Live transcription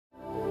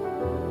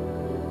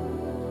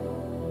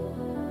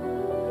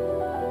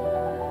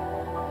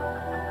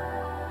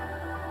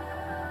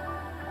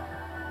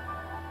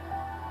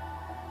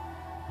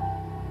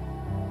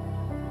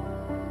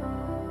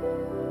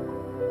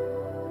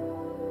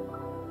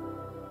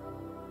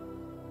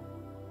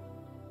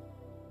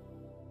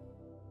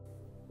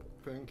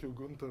Thank you,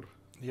 Günter.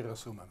 Hier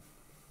razumem.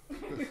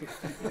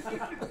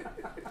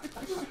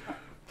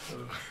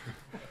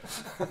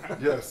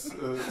 Yes,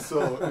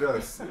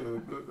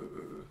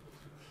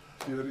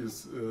 here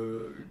is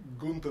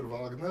Günter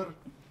Wagner,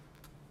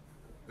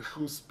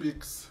 who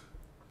speaks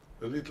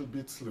a little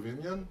bit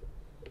Slovenian.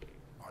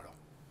 Malo.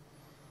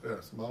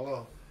 Yes,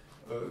 malo.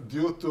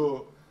 Due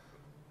to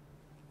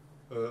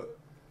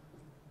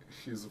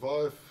his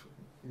wife,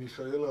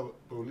 Mihaela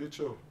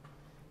Pavličev,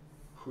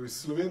 who is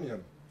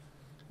Slovenian.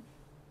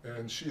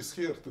 And she's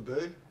here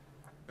today.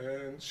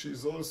 And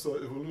she's also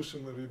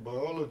evolutionary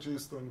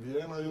biologist on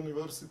Vienna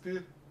University.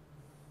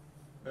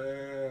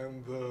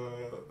 And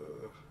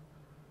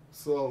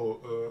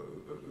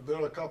there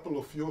are a couple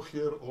of you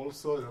here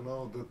also, you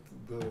know, that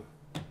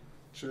the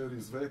chair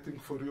is waiting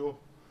for you.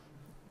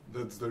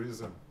 That's the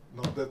reason.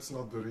 No, that's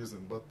not the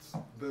reason, but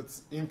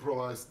that's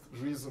improvised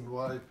reason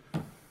why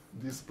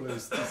this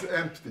place is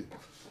empty.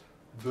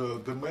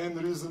 The main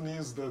reason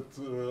is that,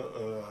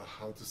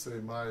 how to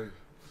say,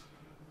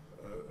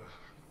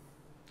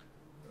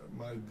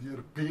 my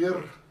dear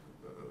peer,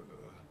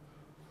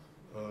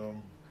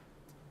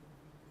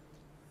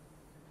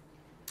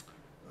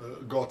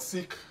 got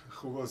sick.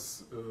 He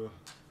was,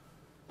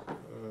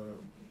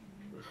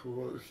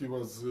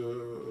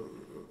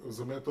 as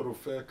a matter of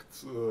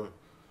fact,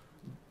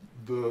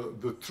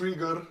 the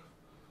trigger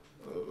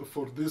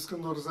for this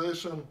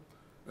conversation.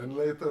 And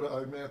later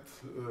I met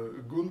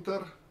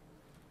Günter,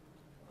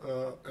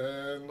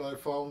 and I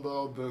found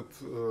out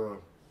that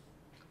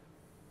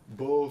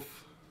both,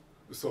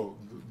 so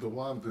the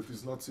one that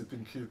is not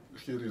sitting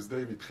here is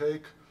David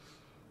Haig,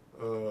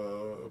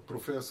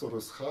 professor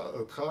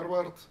at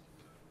Harvard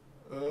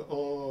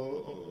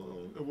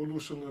on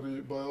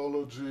evolutionary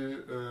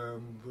biology,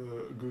 and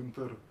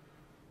Günter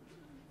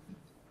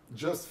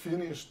just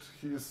finished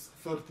his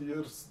 30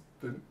 years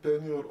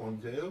tenure on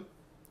Yale.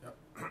 Yep.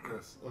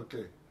 Yes,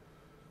 okay.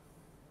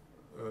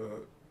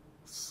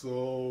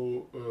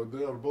 So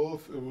they are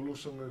both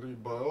evolutionary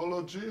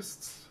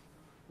biologists,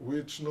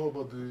 which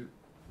nobody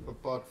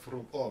apart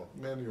from,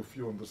 many of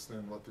you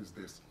understand what is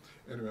this.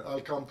 Anyway, I'll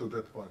come to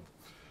that point.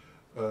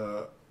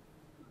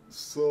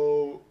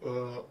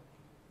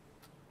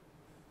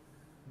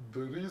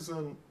 The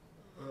reason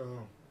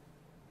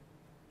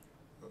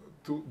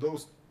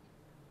those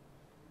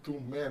two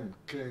men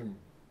came,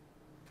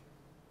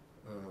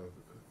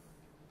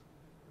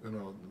 you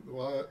know,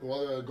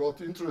 why I got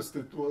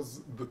interested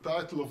was the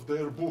title of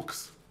their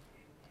books.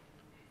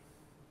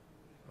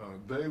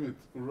 David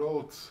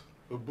wrote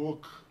a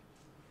book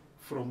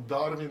From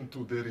Darwin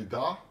to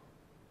Derrida.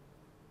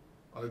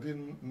 I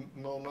didn't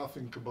know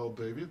nothing about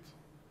David,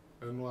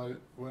 and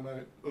when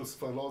I, as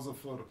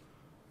philosopher,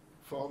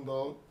 found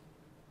out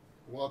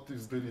what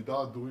is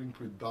Derrida doing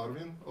with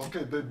Darwin,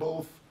 okay, they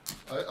both,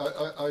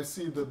 I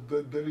see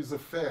that there is a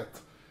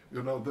fact,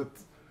 you know, that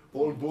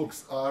all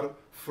books are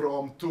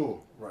from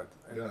two. Right.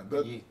 Yeah,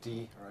 D,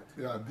 right.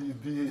 Yeah,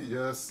 D,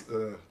 yes.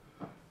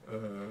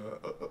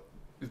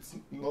 It's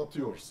not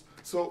yours.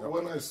 So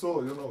when I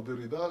saw, you know,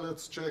 Derrida,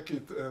 let's check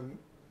it and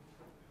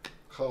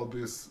how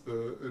this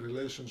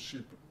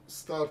relationship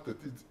started.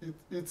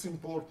 It's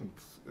important.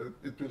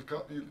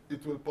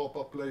 It will pop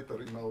up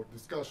later in our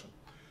discussion.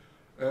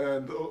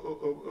 And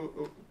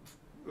a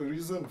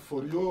reason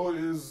for you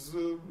is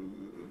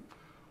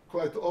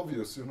quite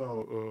obvious, you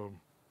know,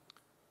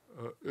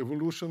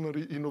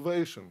 evolutionary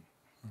innovation.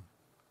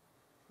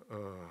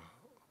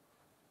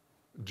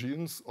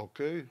 Genes,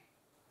 okay.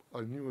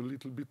 I knew a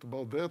little bit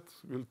about that.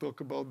 We'll talk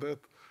about that.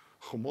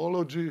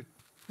 Homology,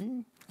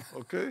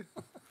 okay.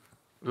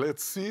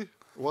 Let's see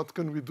what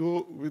can we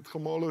do with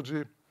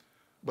homology.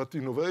 But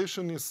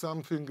innovation is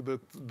something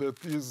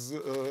that is,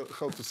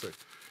 how to say,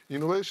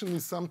 innovation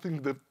is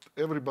something that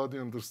everybody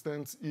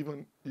understands,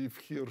 even if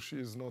he or she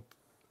is not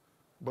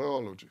a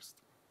biologist.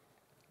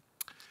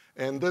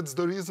 And that's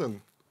the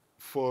reason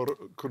for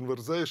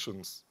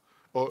conversations,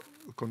 or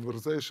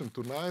conversation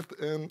tonight,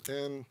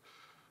 and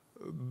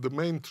the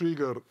main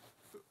trigger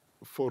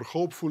for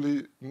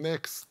hopefully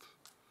next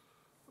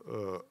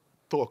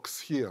talks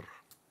here.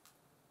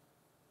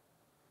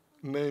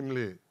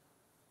 Namely,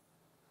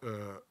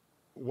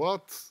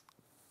 what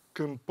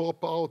can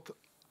pop out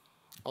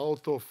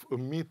of a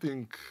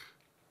meeting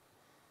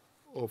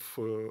of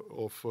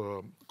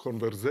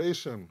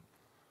conversation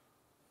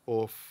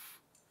of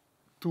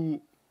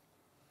two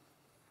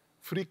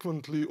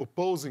frequently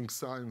opposing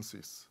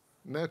sciences,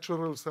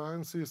 natural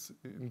sciences,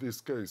 in this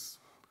case,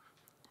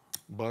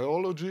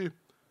 biology,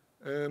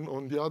 and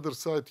on the other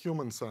side,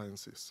 human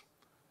sciences.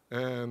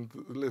 And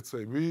let's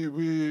say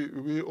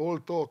we all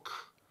talk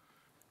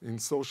in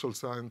social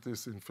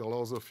sciences, in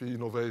philosophy,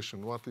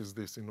 innovation. What is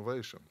this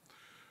innovation?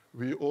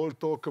 We all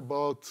talk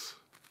about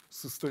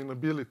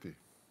sustainability.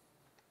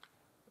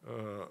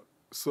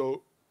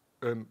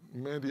 And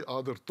many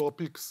other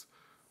topics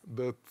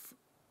that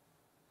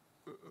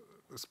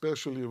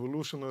especially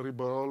evolutionary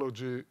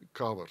biology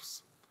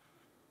covers.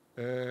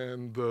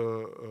 And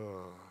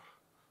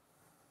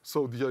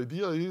so the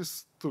idea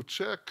is to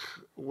check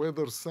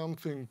whether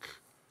something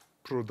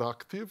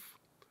productive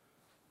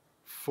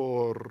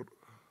for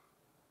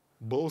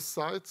both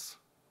sides.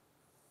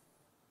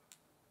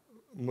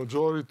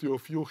 Majority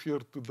of you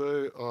here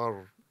today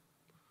are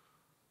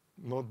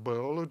not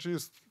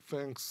biologists.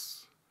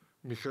 Thanks,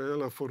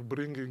 Michaela, for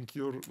bringing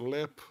your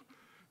lab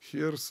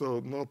here.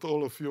 So not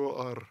all of you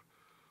are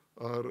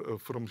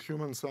from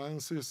human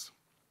sciences.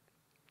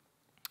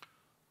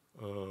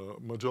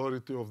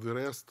 Majority of the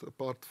rest,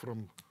 apart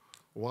from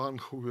one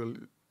who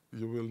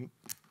you will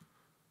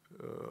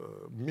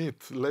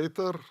meet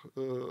later,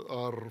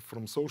 are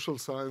from social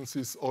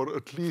sciences, or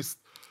at least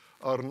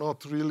are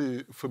not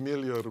really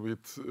familiar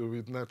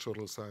with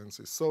natural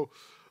sciences. So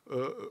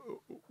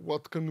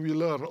what can we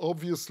learn?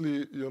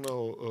 Obviously, you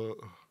know,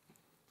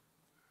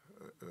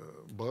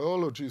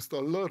 biologists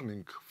are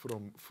learning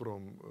from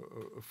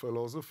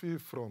philosophy,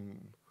 from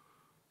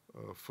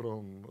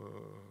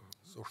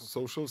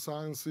social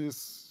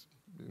sciences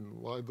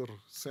in wider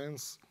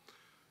sense.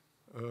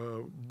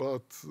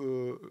 But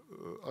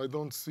I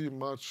don't see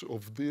much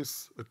of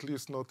this, at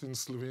least not in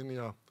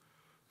Slovenia,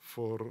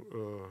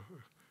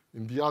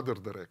 in the other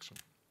direction.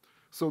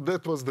 So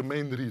that was the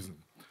main reason.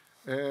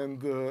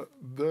 And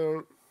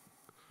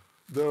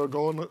they're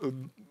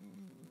going.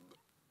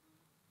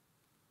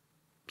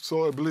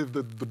 So I believe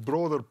that the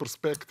broader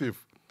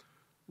perspective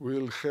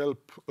will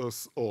help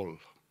us all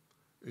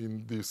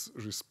in this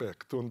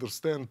respect to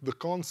understand the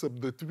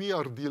concept that we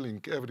are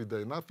dealing every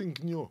day. Nothing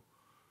new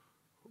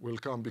will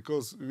come,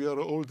 because we are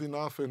old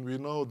enough and we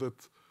know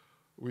that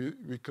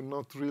we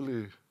cannot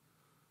really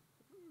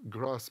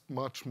grasp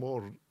much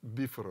more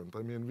different.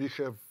 I mean, we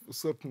have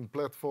certain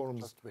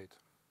platforms. Just wait.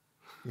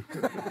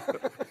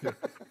 Yeah,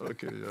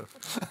 okay, yeah.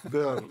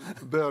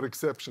 There are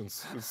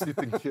exceptions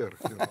sitting here.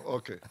 You know,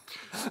 okay.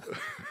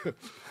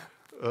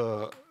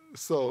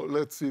 So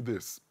let's see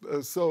this.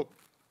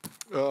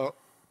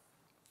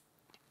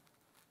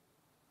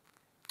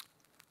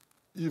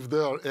 If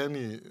there are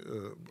any,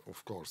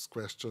 of course,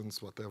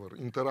 questions, whatever,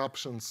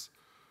 interruptions,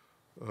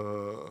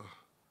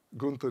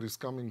 Günter is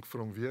coming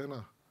from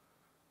Vienna.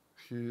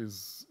 He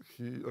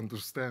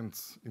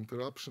understands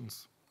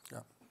interruptions.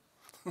 Yeah.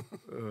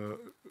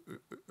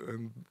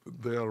 And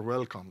they are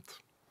welcomed.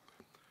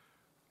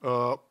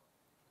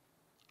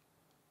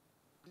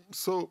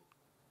 So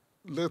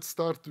let's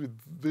start with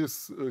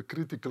this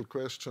critical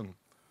question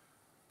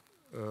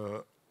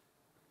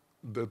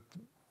that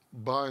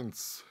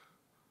binds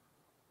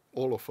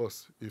all of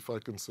us, if I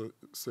can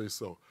say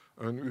so.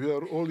 And we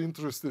are all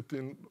interested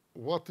in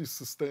what is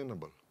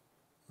sustainable.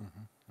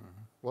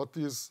 What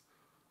is,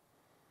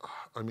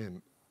 I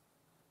mean,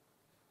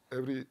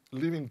 every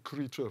living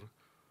creature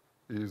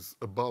is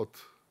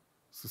about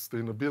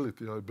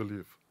sustainability, I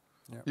believe,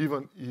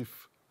 even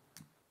if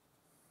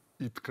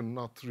it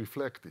cannot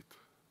reflect it.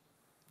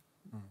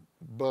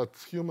 But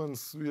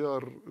humans, we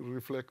are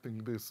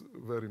reflecting this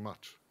very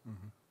much,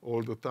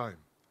 all the time.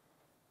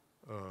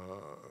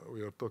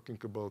 We are talking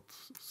about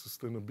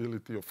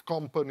sustainability of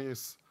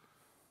companies,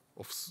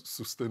 of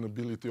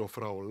sustainability of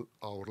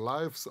our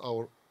lives,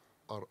 our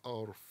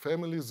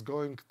families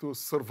going to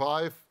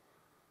survive.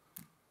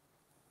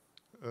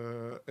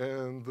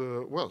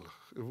 Well,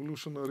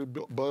 evolutionary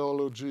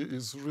biology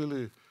is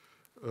really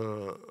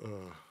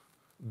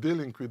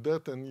dealing with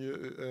that.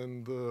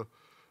 And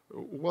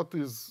what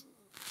is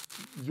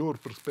your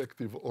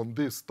perspective on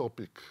this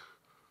topic?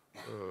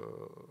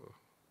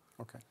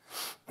 Okay.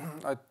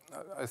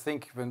 I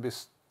think when we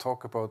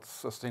talk about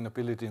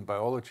sustainability in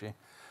biology,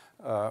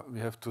 we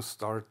have to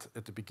start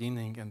at the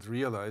beginning and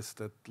realize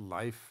that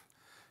life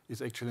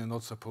is actually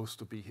not supposed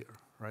to be here,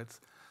 right?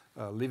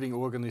 Living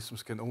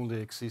organisms can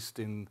only exist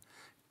in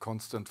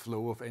constant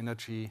flow of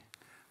energy.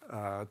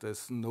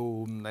 There's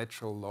no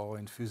natural law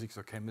in physics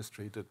or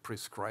chemistry that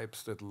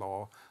prescribes that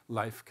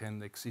life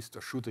can exist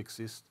or should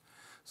exist.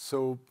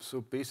 So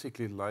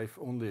basically life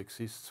only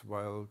exists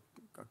while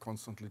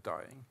constantly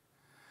dying.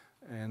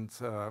 And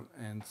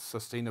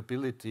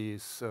sustainability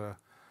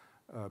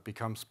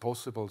becomes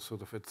possible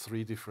sort of at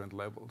three different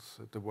levels.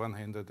 At the one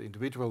hand, at the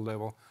individual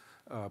level,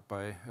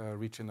 by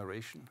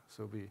regeneration.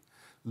 So we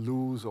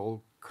lose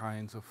all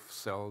kinds of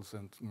cells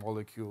and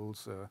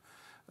molecules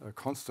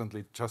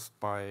constantly just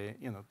by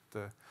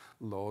the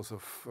laws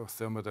of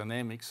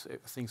thermodynamics.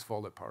 Things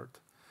fall apart.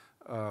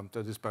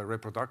 That is by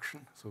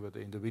reproduction, so that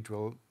the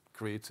individual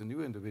creates a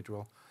new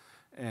individual.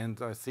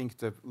 And I think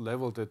the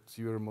level that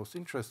you're most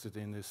interested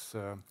in is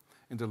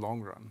in the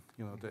long run,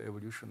 the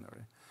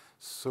evolutionary.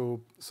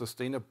 So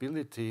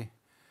sustainability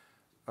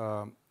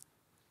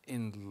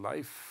in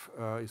life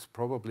is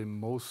probably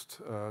most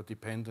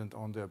dependent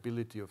on the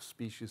ability of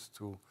species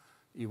to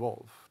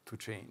evolve, to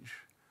change,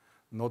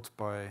 not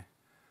by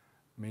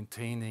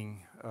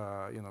maintaining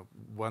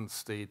one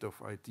state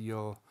of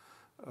ideal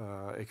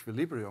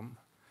equilibrium,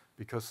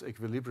 because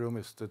equilibrium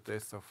is the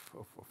death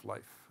of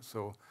life.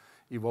 So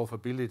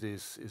evolvability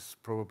is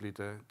probably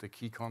the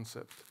key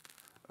concept.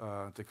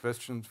 The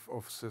question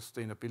of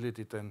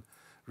sustainability then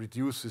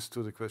reduces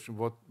to the question,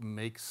 what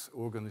makes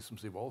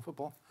organisms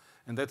evolvable?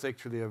 And that's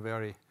actually a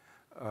very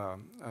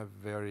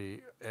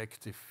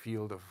active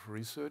field of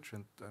research,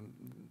 and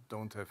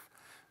don't have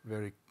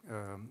very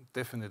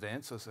definite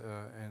answers,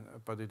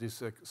 but it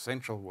is a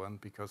central one,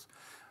 because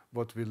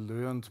what we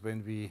learned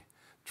when we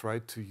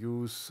tried to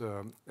use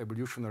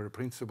evolutionary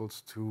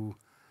principles to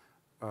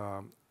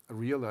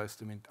realize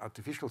them in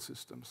artificial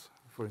systems.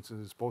 For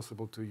instance, it's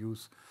possible to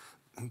use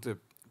the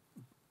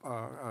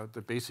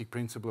basic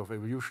principle of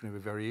evolutionary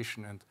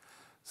variation and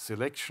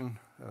selection,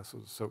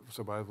 so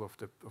survival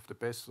of the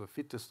best or the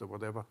fittest or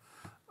whatever,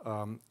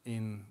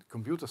 in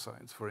computer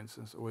science, for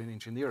instance, or in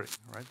engineering,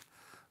 right?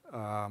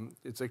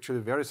 It's actually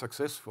very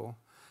successful,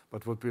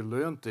 but what we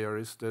learned there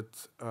is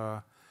that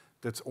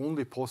that's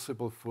only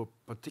possible for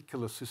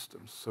particular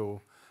systems.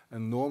 So a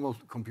normal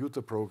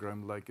computer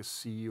program like a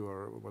C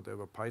or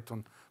whatever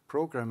Python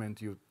program, and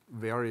you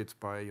vary it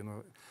by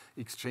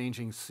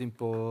exchanging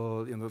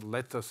simple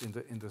letters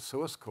in the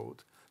source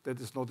code, that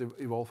is not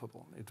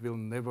evolvable. It will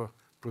never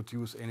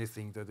produce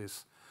anything that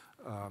is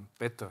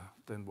better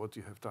than what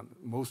you have done.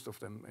 Most of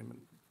them, I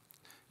mean,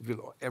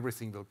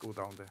 everything will go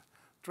down the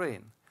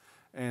drain.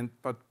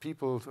 But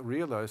people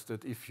realize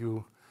that if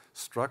you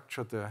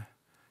structure the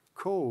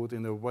code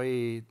in a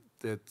way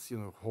that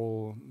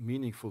whole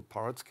meaningful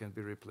parts can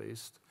be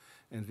replaced,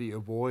 and we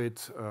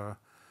avoid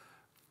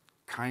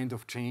kind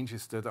of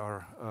changes that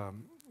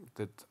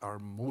are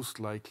most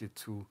likely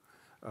to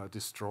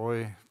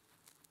destroy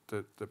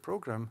the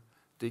program,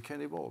 they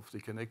can evolve. They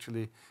can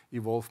actually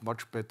evolve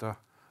much better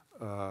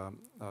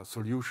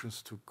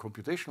solutions to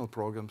computational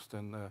problems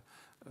than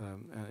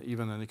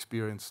even an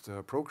experienced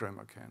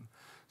programmer can.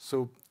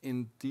 So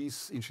in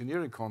these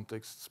engineering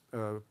contexts,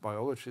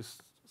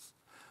 biologists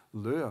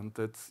learned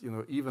that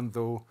even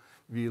though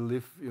we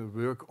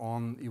work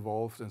on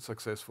evolved and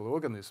successful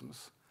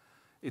organisms,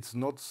 it's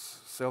not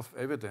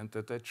self-evident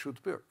that that should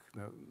work.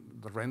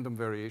 The random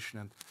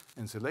variation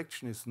and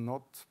selection is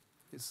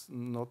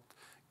not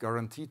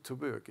guaranteed to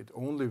work. It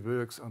only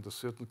works under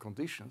certain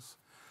conditions.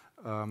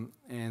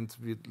 And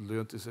we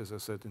learned this, as I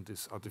said, in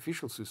these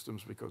artificial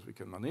systems, because we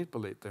can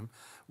manipulate them,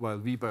 while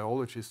we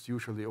biologists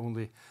usually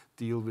only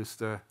deal with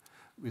the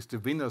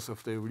winners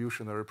of the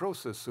evolutionary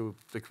process. So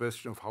the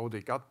question of how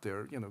they got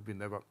there, we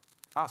never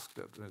asked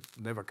that. It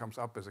never comes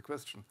up as a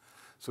question.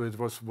 So it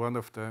was one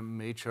of the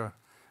major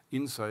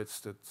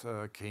insights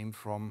that came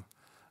from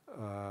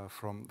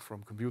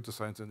computer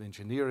science and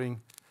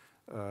engineering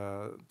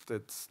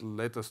that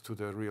led us to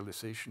the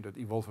realization that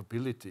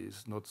evolvability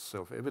is not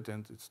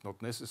self-evident, it's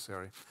not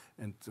necessary,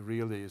 and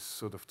really is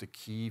sort of the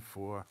key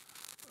for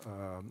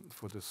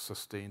the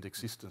sustained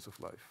existence of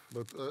life.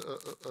 But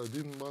I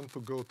didn't want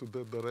to go to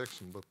that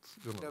direction, but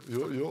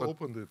you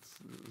opened it,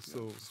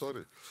 so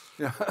sorry.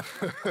 Yeah.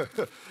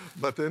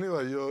 But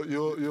anyway,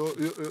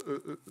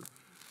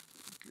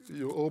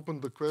 you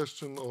opened the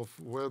question of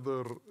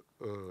whether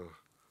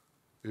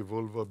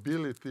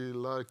evolvability,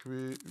 like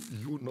we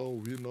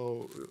know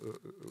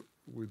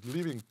with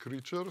living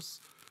creatures,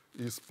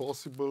 is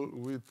possible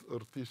with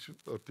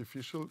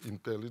artificial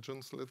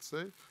intelligence, let's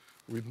say,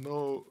 with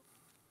no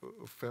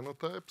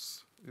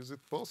phenotypes. Is it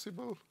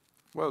possible?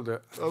 Well,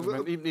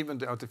 even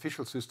the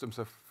artificial systems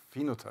have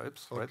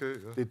phenotypes, right? Okay,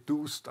 yeah. They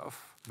do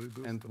stuff,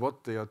 and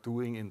what they are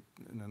doing in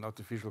an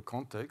artificial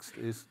context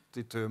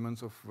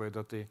determines of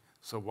whether they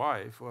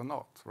survive or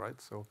not,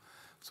 right? So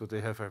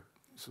they have a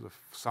sort of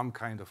some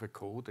kind of a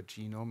code, a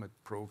genome, a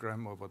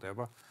program, or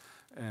whatever,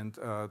 and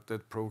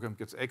that program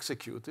gets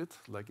executed,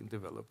 like in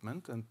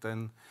development, and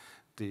then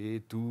they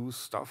do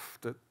stuff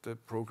that the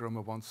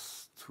programmer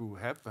wants to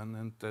happen,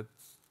 and that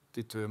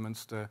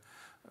determines the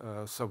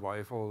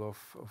survival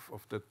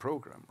of that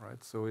program,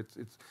 right? So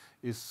it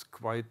is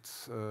quite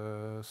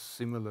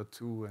similar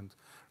to, and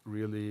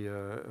really,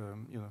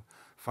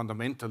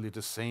 fundamentally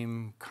the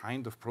same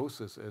kind of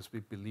process as we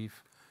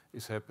believe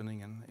is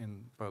happening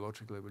in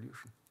biological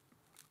evolution.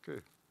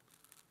 Okay.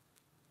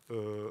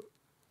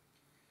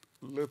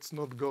 Let's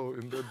not go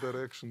in that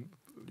direction.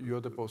 You're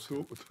the boss.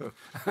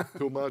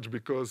 Too much,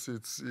 because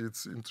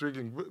it's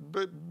intriguing.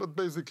 But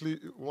basically,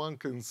 one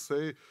can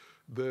say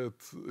that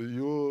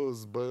you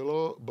as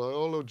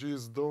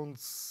biologists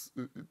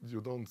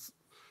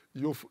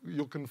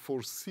you can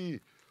foresee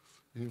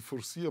in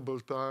foreseeable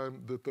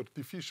time that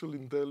artificial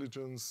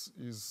intelligence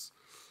is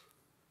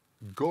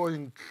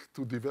going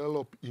to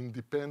develop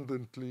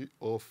independently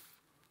of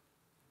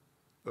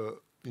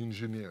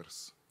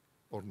engineers,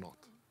 or not?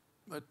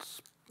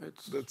 It's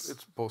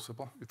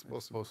possible. It's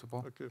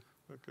possible. Okay.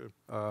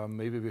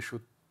 Maybe we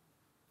should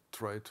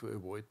try to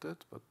avoid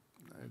that, but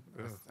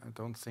I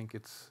don't think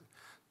it's.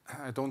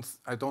 I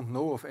don't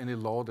know of any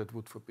law that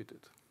would forbid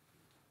it.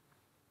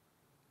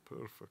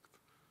 Perfect.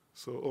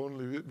 So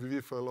only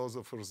we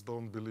philosophers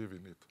don't believe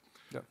in it.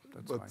 Yeah,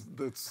 that's but fine.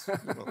 That's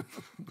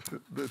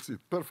that's it.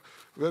 Perfect.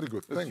 Very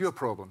good. That's Thanks. your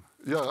problem.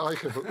 Yeah, I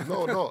have.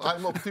 No.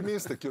 I'm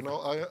optimistic.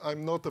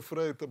 I'm not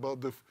afraid about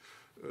the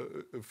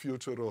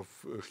future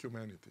of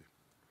humanity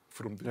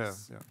from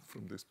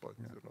this point.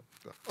 Yeah.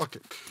 Yeah. Okay.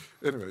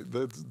 Anyway,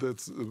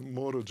 that's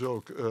more a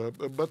joke.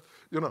 But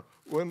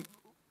when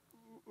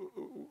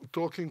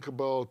talking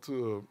about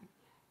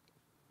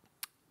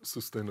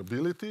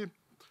sustainability,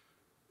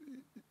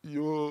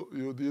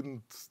 you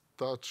didn't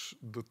attach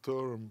the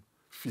term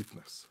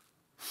fitness,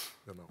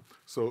 you know.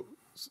 So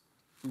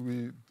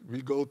we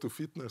go to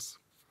fitness,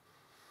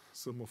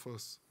 some of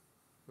us,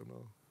 you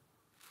know,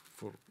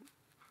 for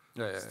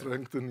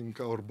strengthening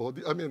our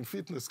body. I mean,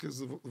 fitness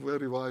has a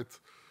very wide,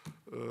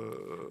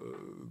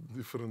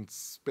 different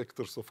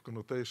specters of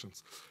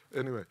connotations.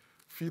 Anyway,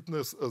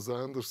 fitness, as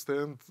I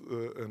understand,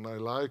 and I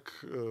like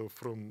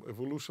from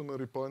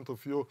evolutionary point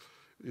of view,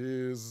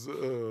 is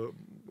the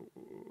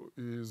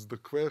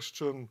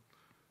question,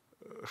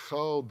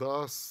 how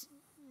does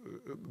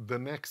the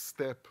next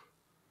step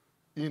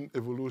in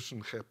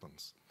evolution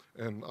happens?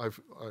 And I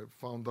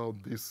found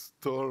out this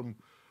term,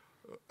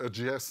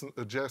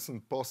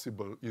 adjacent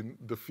possible in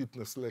the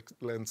fitness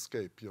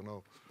landscape, you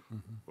know,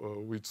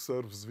 which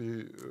serves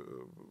you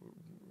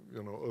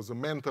know, as a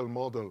mental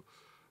model,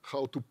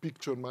 how to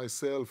picture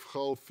myself,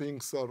 how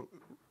things are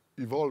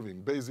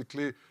evolving.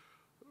 Basically,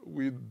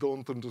 we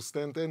don't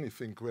understand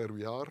anything where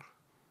we are.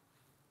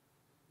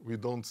 We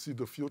don't see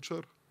the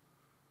future,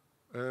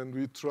 and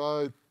we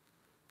try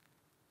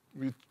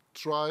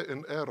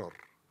and error,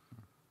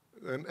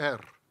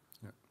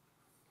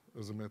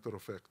 as a matter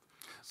of fact.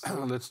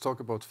 So let's talk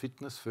about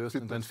fitness first,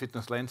 and then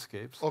fitness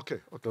landscapes. Okay.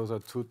 Those are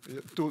two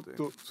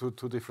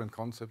different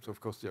concepts.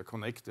 Of course, they are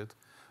connected.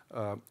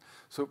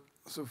 So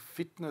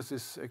fitness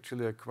is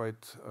actually a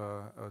quite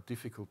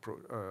difficult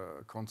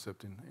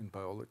concept in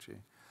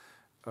biology,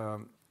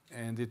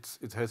 and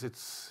it has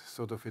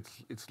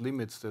its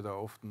limits that are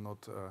often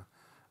not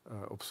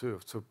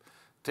observed. So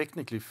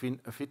technically,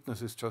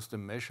 fitness is just a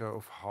measure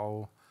of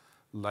how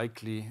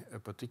likely a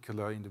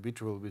particular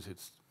individual with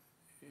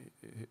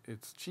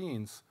its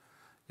genes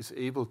is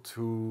able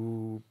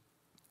to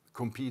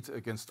compete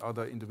against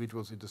other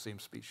individuals in the same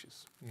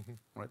species,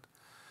 right?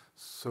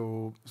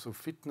 So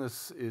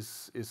fitness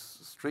is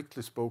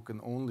strictly spoken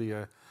only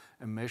a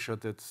measure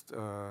that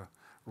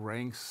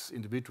ranks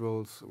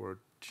individuals or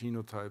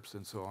genotypes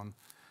and so on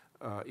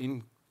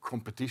in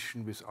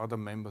competition with other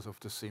members of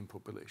the same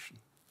population,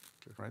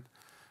 right?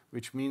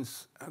 Which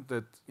means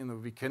that, you know,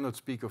 we cannot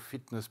speak of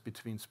fitness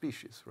between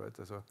species, right?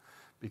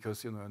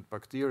 Because, you know, a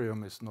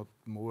bacterium is not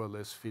more or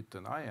less fit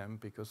than I am,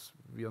 because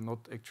we are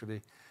not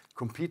actually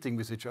competing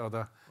with each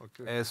other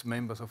as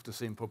members of the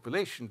same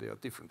population. They are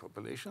different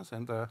populations,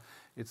 and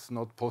it's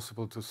not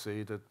possible to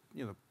say that,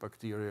 you know,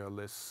 bacteria are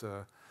less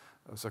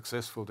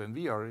successful than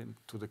we are.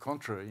 To the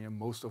contrary, you know,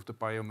 most of the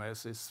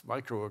biomass is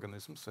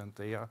microorganisms, and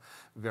they are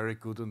very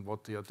good in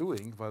what they are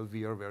doing, while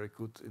we are very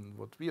good in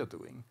what we are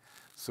doing.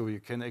 So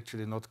you can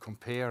actually not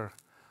compare,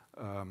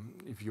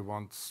 if you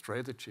want,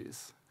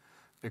 strategies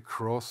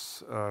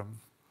across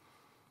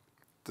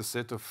the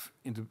set of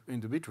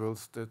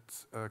individuals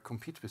that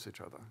compete with each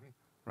other,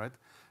 right?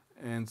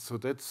 And so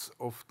that's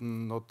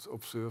often not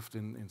observed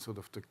in sort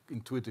of the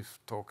intuitive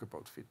talk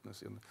about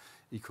fitness, in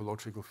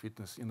ecological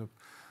fitness. You know,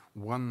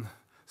 one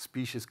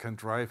species can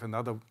drive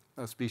another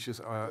species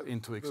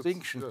into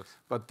extinction,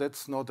 but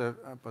that's not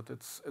but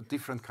it's a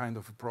different kind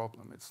of a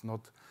problem. It's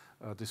not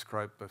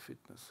described by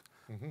fitness.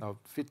 Now,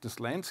 fitness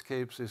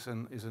landscapes is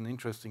an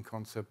interesting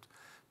concept,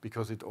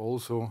 because it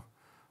also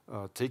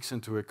takes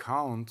into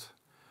account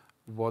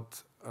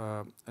what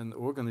an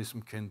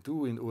organism can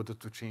do in order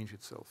to change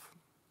itself,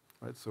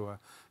 right? So a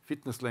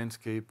fitness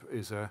landscape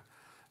is a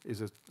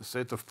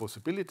set of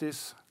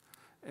possibilities,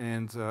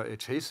 and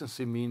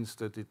adjacency means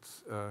that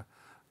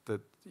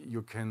that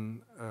you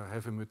can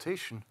have a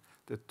mutation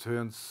that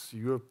turns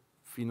your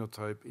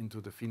phenotype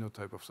into the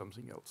phenotype of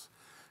something else.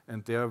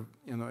 And there,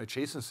 you know,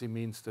 adjacency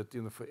means that,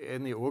 you know, for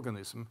any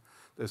organism,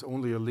 there's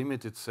only a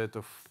limited set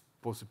of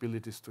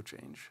possibilities to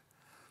change,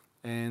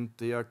 and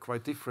they are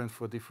quite different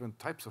for different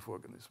types of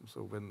organisms.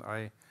 So when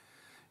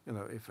you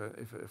know, if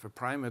a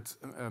primate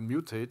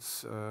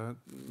mutates,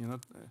 you know,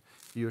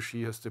 he or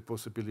she has the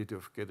possibility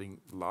of getting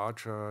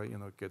larger, you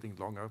know, getting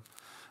longer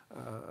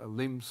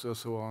limbs or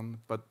so on,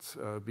 but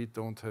we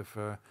don't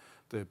have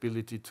the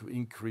ability to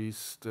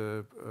increase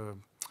the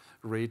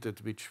rate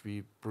at which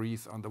we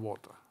breathe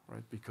underwater,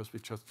 right? Because we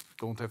just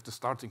don't have the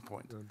starting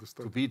point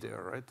to be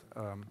there, right?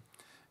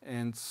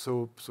 And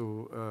so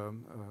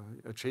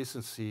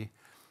adjacency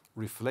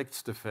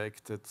reflects the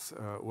fact that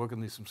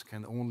organisms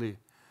can only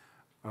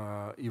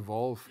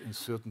evolve in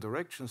certain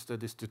directions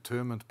that is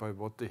determined by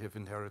what they have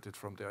inherited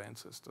from their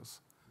ancestors.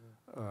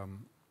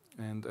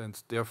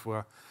 And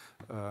therefore,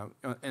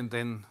 and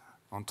then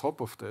on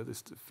top of that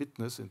is the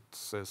fitness. It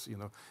says, you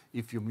know,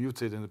 if you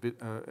mutate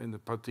in a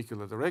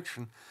particular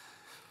direction,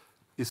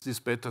 is this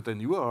better than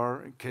you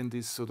are? Can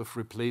this sort of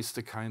replace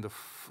the kind of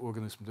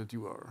organism that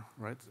you are,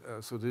 right?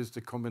 So this is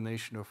the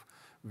combination of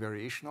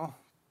variational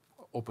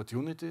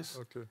opportunities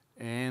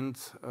and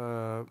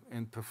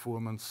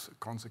performance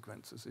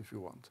consequences, if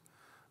you want.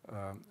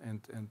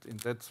 And in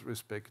that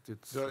respect,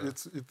 it's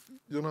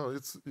you know,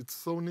 it's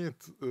so neat.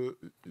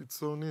 It's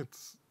so neat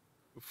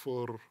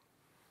for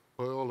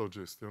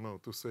biologists, you know,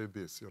 to say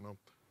this, you know.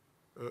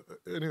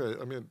 Anyway,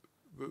 I mean,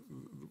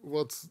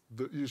 what's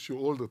the issue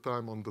all the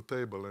time on the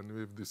table, and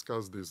we've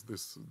discussed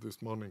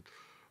this morning,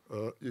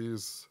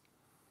 is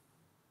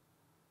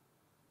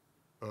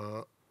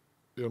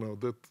you know,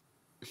 that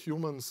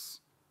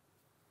humans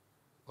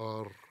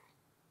are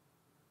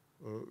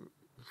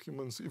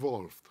humans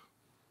evolved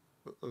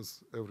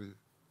as every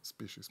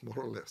species, more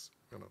or less,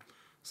 you know.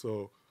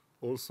 So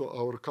also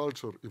our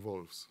culture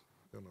evolves,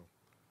 you know.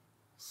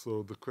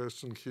 So the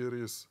question here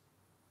is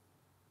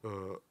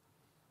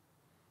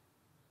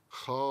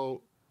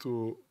how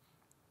to,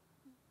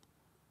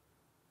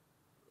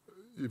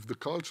 if the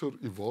culture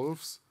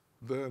evolves,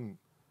 then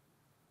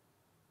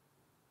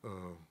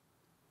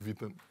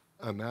with an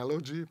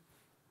analogy,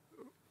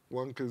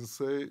 one can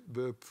say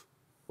that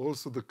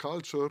also the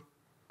culture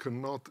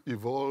cannot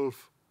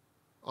evolve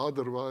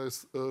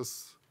otherwise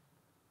as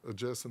a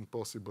adjacent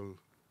possible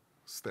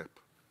step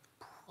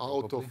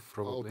out of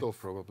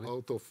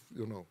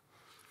you know.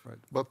 Right.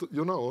 But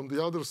you know, on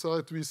the other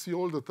side, we see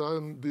all the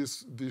time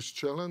this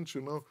challenge,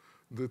 you know,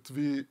 that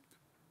we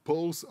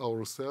pose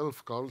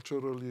ourselves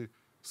culturally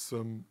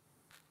some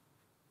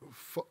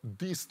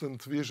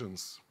distant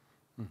visions.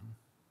 Mm-hmm.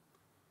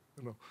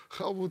 You know,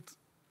 how would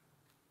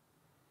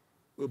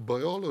a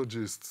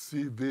biologist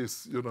see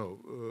this, you know,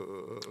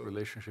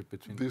 relationship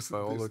between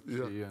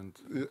biology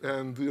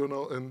and you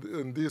know,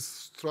 and this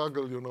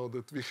struggle, you know,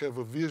 that we have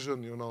a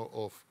vision, you know,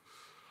 of,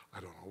 I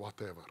don't know,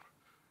 whatever,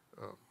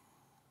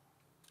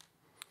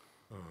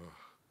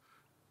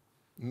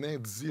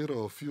 net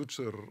zero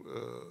future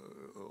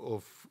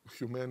of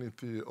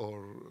humanity,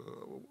 or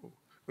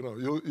you know,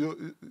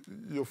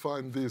 you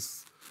find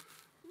these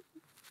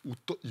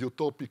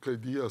utopic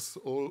ideas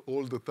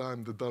all the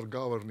time that are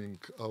governing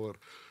our.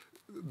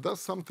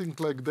 Does something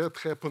like that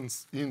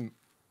happens in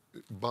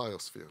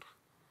biosphere?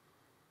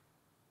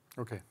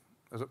 Okay,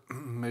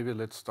 maybe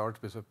let's start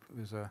with a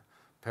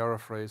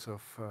paraphrase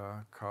of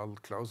Karl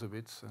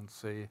Clausewitz and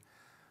say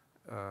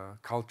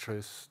culture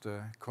is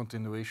the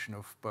continuation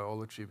of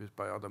biology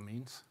by other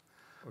means.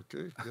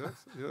 Okay.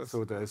 Yes. Yes.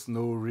 So there is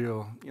no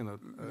real, you know,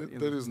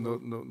 there is no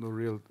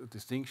real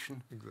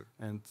distinction. Exactly.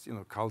 And you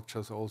know,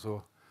 cultures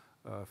also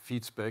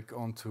feeds back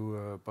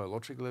onto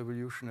biological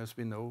evolution, as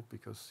we know,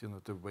 because you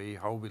know the way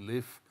how we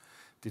live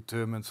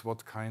determines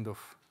what kind of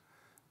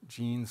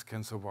genes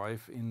can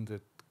survive in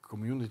the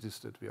communities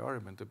that we are. I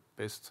mean, the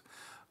best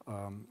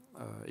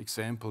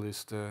example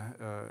is the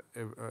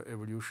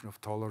evolution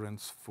of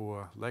tolerance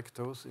for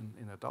lactose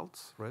in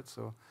adults, right?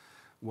 So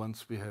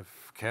once we have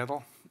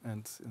cattle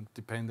and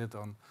depended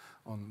on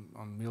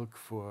milk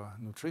for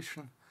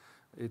nutrition,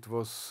 it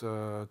was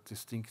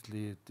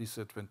distinctly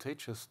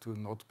disadvantageous to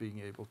not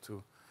being able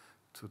to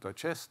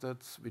digest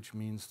that, which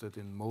means that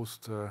in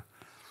most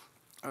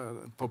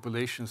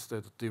populations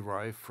that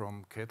derive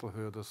from cattle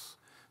herders,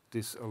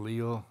 this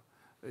allele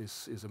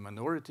is a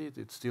minority.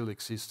 It still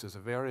exists as a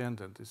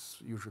variant and is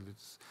usually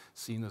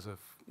seen as a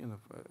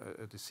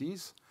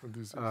disease.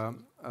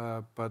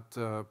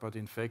 But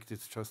in fact,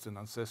 it's just an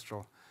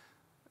ancestral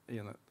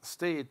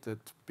state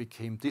that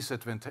became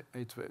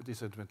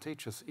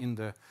disadvantageous in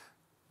the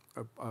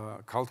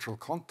cultural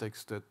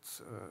context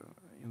that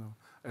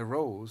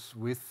arose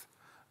with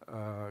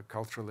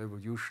cultural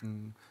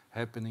evolution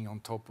happening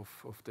on top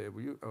of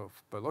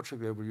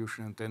biological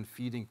evolution and then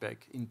feeding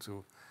back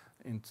into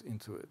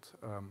it.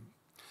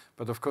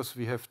 But of course,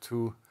 we have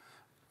to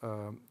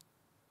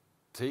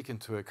take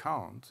into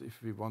account, if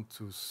we want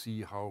to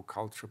see how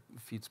culture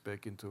feeds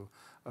back into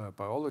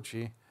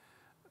biology,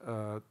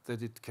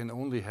 that it can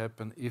only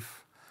happen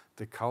if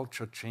the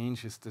culture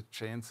changes the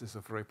chances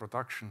of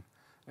reproduction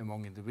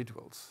among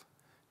individuals.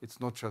 It's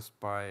not just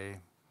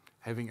by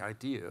having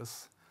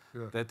ideas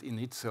that in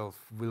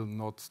itself will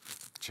not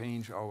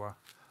change our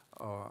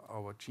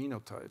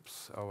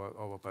genotypes,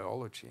 our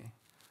biology.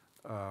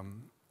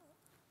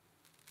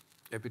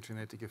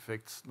 Epigenetic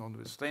effects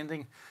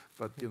notwithstanding,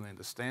 but in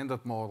the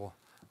standard model,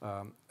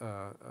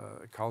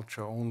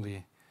 culture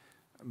only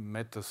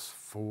matters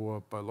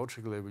for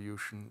biological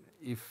evolution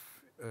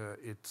if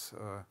it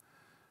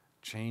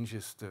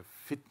changes the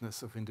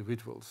fitness of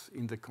individuals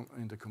in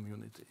the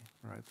community,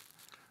 right?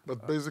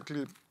 But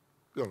basically,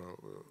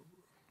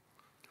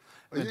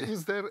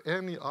 is there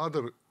any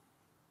other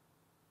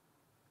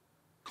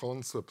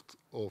concept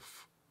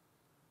of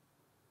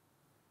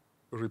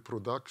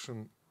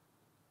reproduction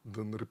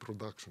than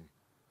reproduction?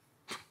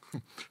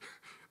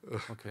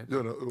 Okay,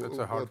 that's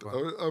a hard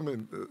one. I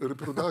mean,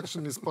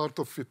 reproduction is part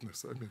of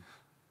fitness. I mean,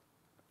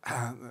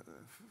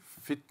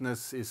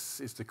 fitness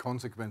is the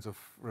consequence of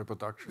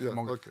reproduction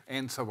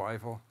and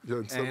survival,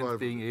 and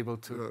being able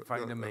to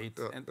find a mate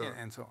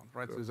and so on.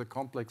 Right, so it's a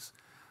complex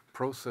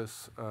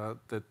process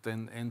that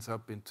then ends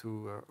up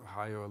into a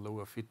higher or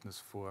lower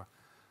fitness for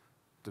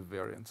the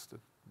variants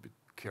that we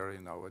carry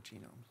in our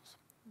genomes.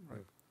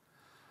 Right.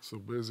 So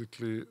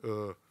basically,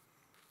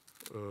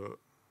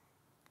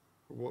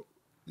 what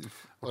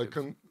if I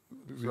can?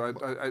 So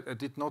I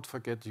did not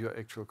forget your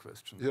actual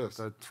question. Yes.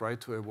 But I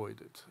tried to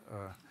avoid it.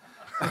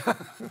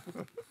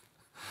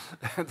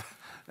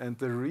 And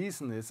the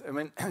reason is, I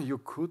mean, you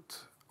could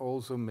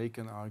also make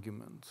an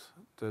argument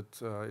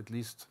that at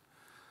least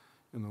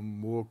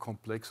more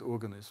complex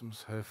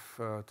organisms have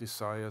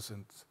desires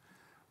and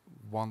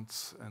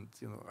wants and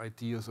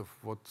ideas of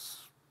what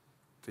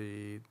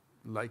they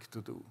like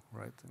to do,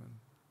 right? I mean,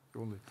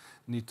 you only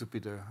need to be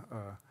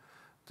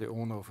the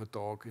owner of a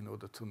dog in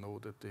order to know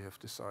that they have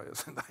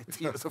desires and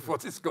ideas of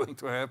what is going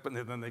to happen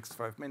in the next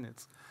 5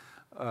 minutes.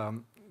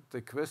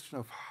 The question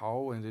of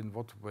how and in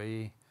what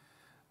way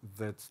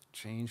that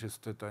changes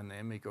the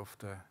dynamic of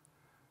the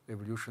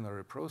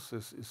evolutionary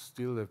process is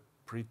still a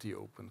pretty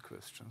open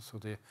question. So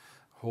the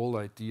whole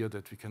idea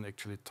that we can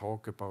actually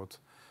talk about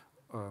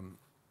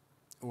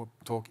or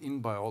talk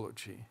in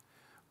biology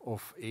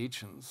of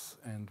agents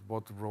and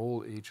what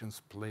role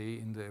agents play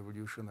in the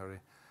evolutionary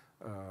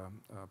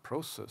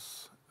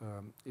process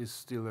is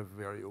still a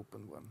very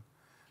open one.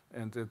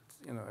 And that,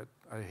 you know,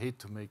 I hate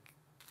to make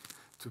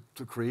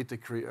to create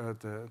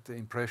the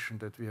impression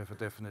that we have a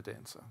definite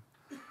answer.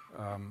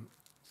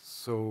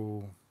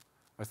 So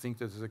I think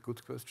that is a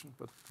good question,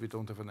 but we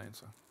don't have an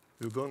answer.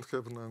 You don't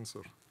have an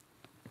answer.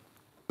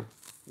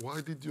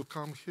 Why did you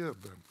come here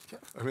then? Yeah.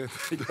 I mean,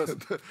 because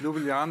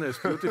Ljubljana is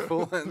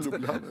beautiful. And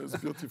Ljubljana is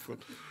beautiful.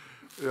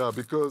 Yeah,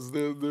 because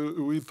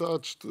we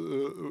touched,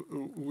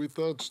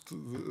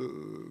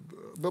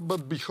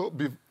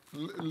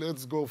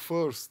 let's go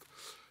first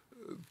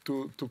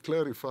to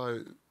clarify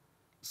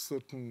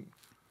certain,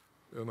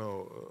 you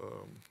know,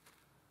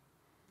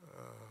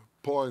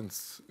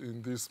 points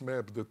in this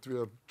map that we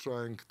are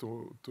trying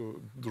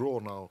to draw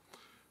now.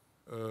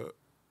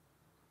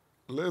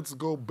 Let's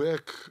go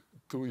back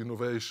to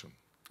innovation.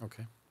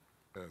 Okay.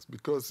 Yes,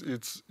 because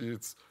it's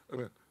I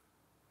mean,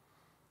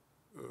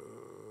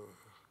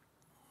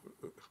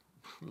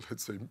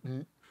 let's say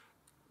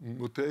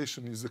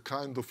mutation is a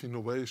kind of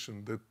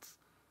innovation that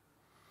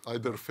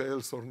either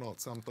fails or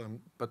not. Sometimes,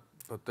 but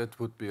that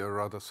would be a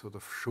rather sort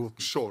of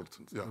short,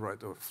 yeah,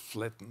 right, or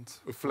flattened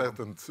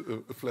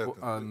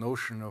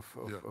notion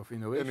of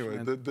innovation.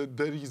 Anyway,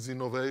 there is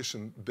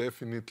innovation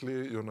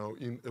definitely, you know,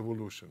 in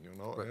evolution, you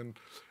know, right.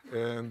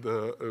 and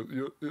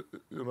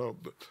you know,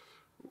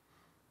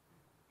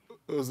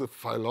 as a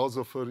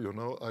philosopher, you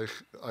know,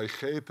 I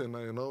hate, and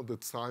I know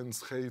that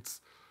science hates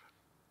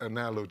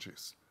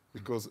analogies,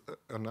 because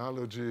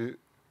analogy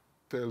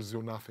tells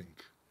you nothing.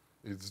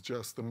 It's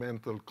just a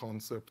mental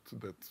concept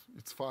that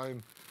it's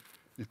fine,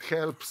 it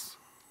helps,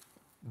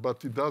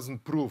 but it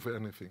doesn't prove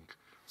anything.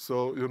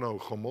 So, you know,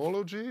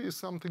 homology is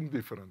something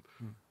different.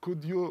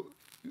 Could you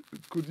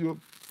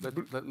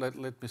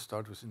let me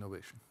start with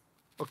innovation.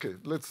 Okay,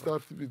 let's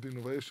start with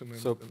innovation.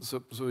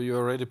 So you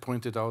already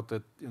pointed out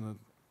that, you know,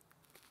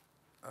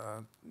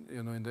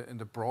 in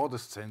the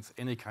broadest sense,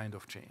 any kind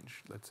of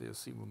change, let's say a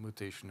single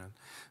mutation and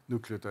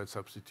nucleotide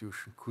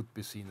substitution, could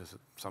be seen as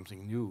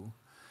something new,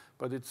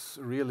 but it's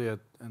really a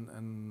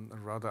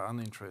rather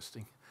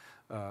uninteresting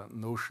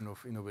notion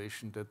of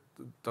innovation that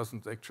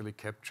doesn't actually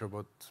capture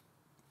what,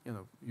 you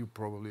know, you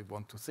probably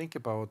want to think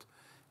about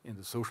in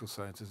the social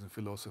sciences and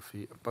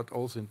philosophy, but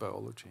also in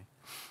biology.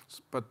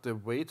 But the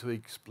way to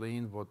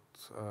explain what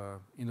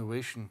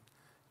innovation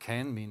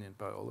can mean in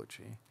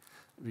biology,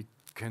 we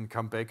can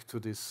come back to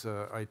this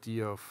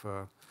idea of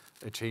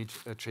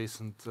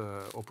adjacent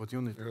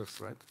opportunities,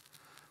 yes.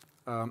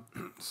 Right?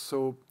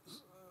 So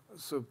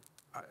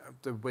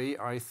the way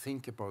I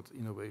think about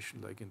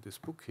innovation, like in this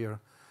book here,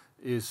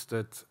 is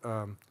that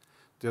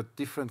there are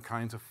different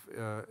kinds of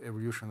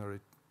evolutionary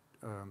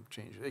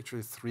change.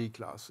 Actually, 3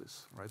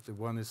 classes, right? The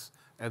one is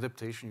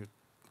adaptation,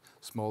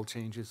 small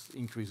changes,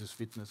 increases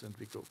fitness, and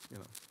we go, you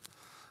know.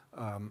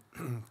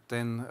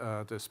 Then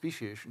the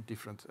speciation,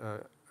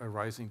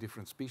 arising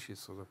different species,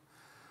 sort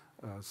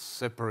of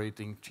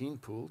separating gene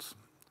pools,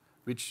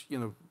 which, you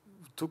know,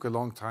 took a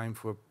long time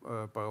for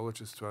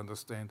biologists to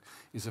understand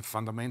is a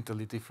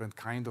fundamentally different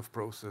kind of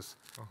process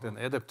than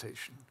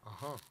adaptation.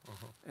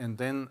 And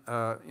then,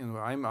 you know,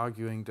 I'm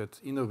arguing that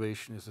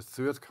innovation is a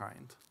 3rd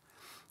kind,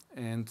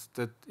 and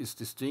that is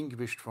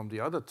distinguished from the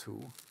other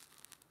 2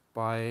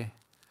 by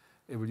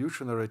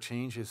evolutionary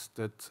changes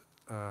that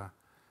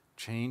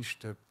change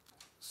the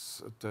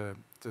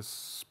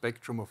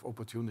spectrum of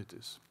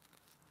opportunities,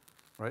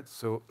 right?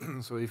 So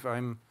if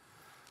I'm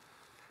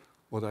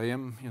what I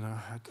am, you know,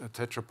 a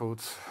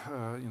tetrapod,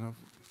 you know,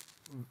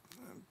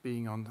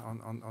 being on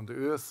the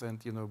Earth,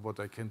 and, you know, what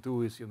I can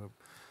do is, you know,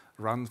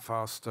 run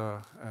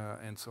faster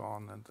and so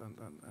on,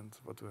 and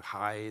what to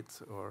hide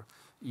or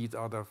eat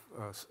other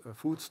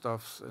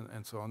foodstuffs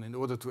and so on in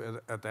order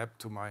to adapt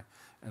to my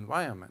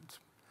environment.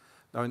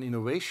 Now, an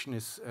innovation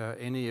is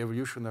any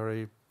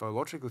evolutionary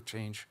biological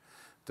change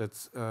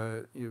that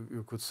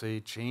you could say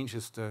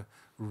changes the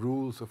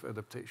rules of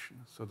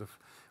adaptation. So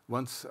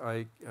once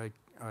I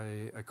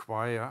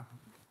acquire,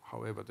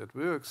 however that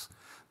works,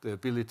 the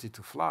ability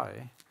to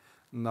fly,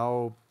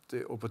 now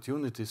the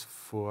opportunities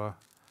for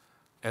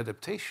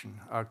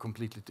adaptation are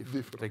completely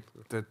different.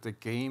 The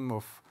game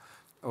of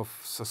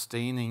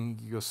sustaining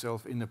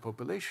yourself in a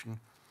population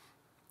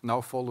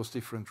now follows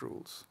different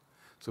rules.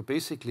 So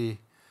basically,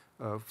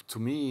 to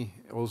me,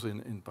 also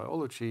in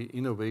biology,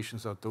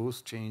 innovations are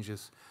those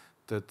changes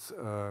that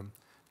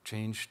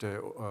change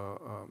the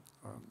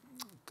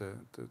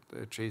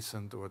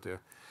adjacent or the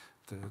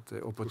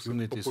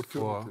opportunities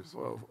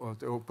or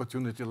the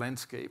opportunity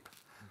landscape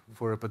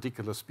for a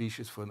particular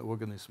species, for an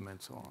organism,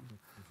 and so on.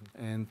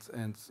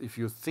 And if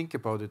you think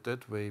about it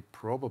that way,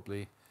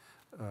 probably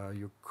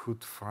you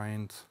could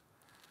find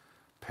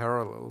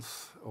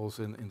parallels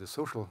also in the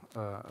social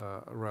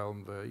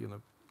realm, where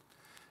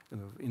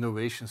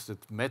innovations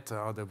that matter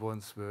are the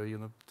ones where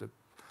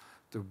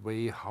the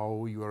way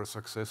how you are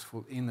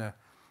successful in a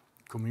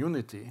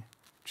community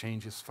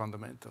changes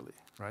fundamentally,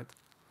 right?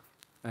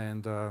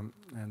 And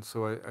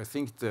so I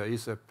think there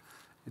is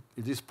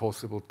it is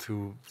possible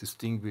to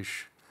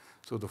distinguish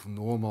sort of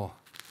normal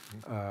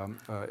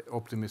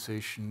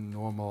optimization,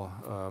 normal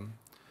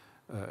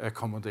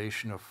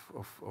accommodation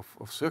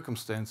of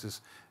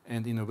circumstances,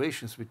 and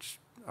innovations which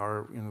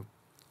are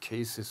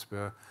cases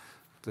where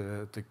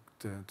the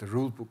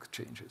rule book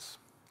changes.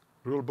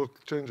 Rule book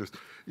changes.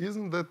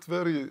 Isn't that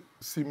very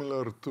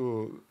similar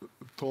to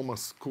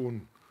Thomas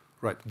Kuhn?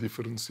 Right.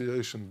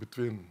 Differentiation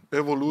between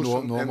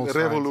evolution and science.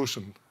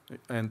 revolution.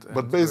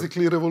 But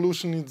basically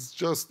revolution is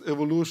just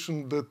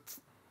evolution that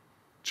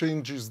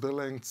changes the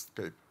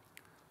landscape.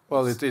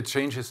 Well, it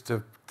changes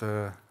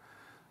the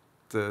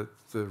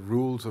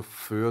rules of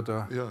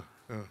further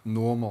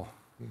normal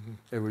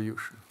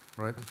evolution,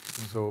 right?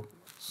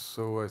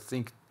 So I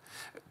think,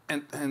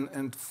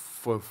 and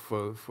for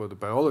the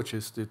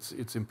biologist,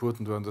 it's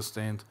important to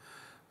understand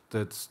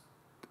that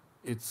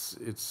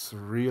it's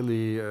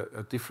really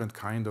a different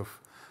kind of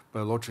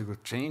biological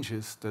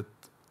changes that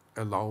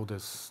allow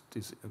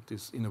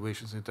these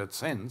innovations in that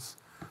sense,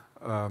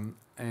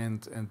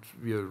 and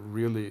we are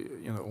really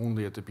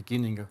only at the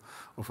beginning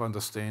of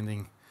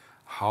understanding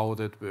how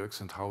that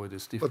works and how it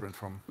is different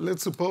from.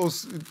 Let's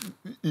suppose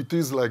it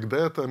is like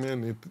that. I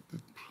mean,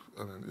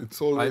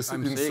 it's always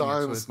in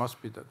science. So it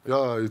must be that.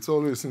 Yeah, it's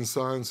always in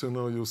science.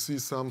 You see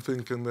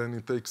something, and then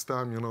it takes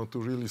time, to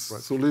really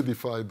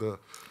solidify the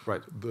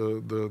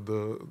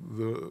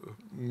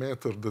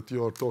matter that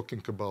you are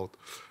talking about.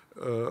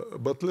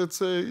 But let's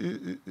say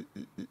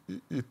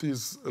it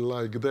is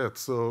like that.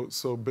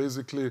 So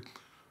basically,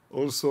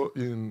 also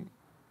in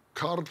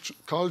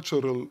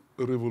cultural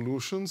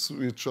revolutions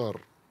which are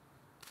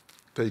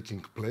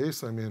taking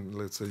place. I mean,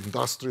 let's say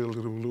industrial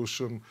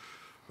revolution.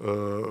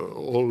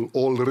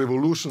 All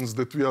revolutions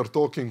that we are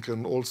talking,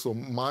 and also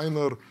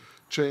minor,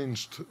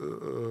 changed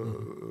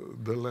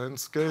the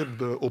landscape,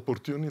 the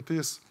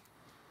opportunities,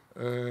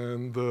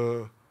 and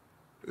the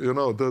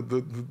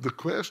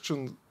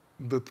question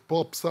that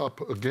pops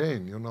up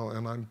again,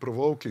 and I'm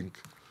provoking.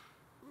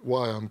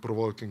 Why I'm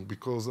provoking?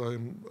 Because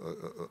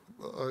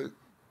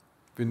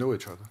we know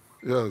each other.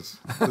 Yes,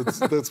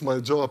 that's my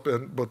job,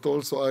 but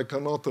also I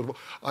cannot.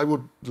 I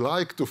would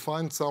like to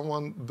find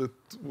someone that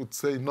would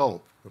say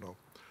no,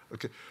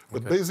 Okay,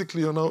 but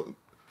basically,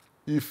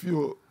 if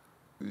you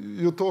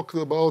talked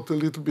about a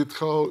little bit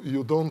how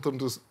you don't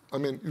understand. I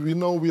mean, we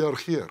know we are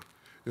here,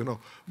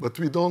 but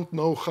we don't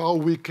know how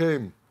we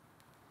came.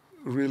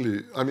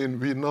 Really, I mean,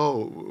 we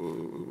know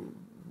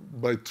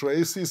by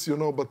traces,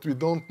 but we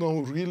don't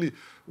know really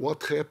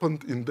what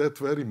happened in that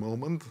very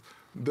moment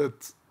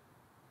that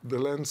the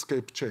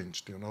landscape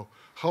changed.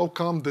 How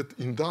come that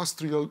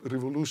industrial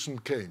revolution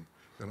came?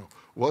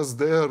 Was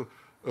there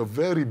a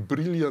very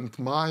brilliant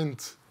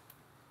mind?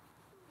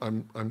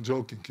 I'm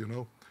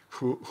joking,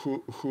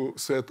 who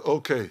said,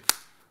 okay,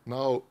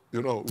 now,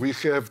 we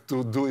have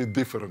to do it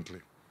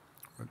differently.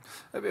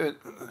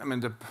 I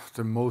mean,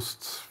 the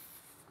most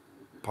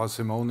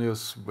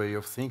parsimonious way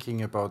of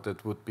thinking about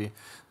that would be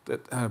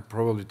that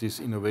probably these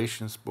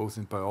innovations, both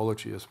in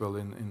biology as well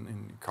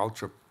in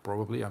culture,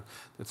 probably,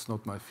 that's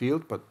not my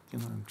field, but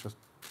I'm just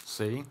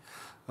saying,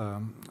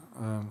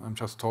 I'm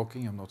just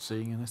talking, I'm not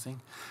saying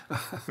anything,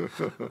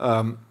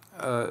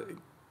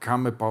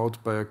 come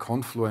about by a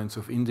confluence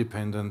of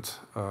independent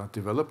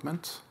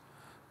development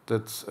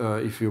that,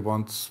 if you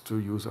want to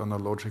use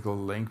analogical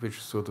language,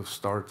 sort of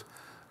start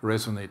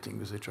resonating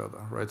with each other,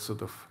 right?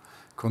 Sort of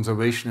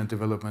conservation and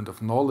development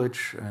of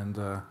knowledge and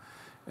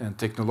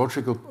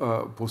technological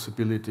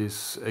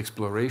possibilities,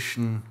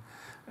 exploration,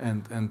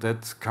 and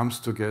that comes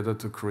together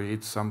to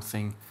create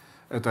something,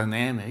 a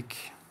dynamic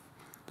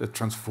that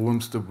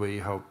transforms the way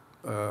how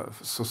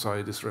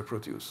societies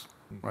reproduce,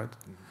 right?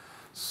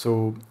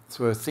 So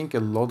I think a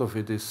lot of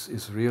it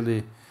is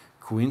really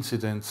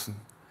coincidence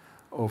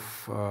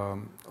of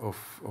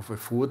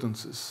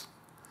affordances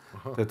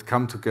that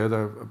come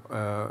together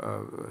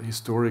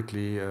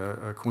historically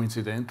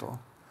coincidental,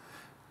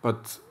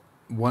 but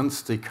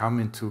once they come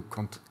into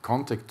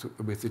contact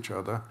with each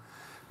other,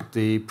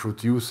 they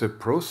produce a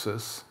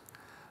process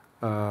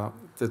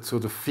that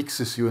sort of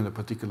fixes you in a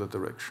particular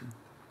direction,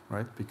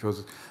 right?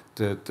 Because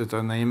the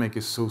dynamic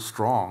is so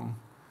strong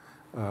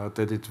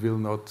that it will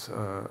not,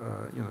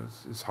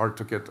 it's hard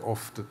to get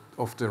off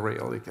the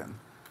rail again.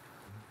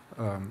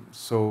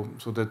 So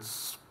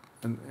that's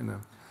in a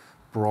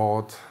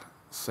broad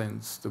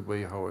sense the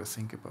way how I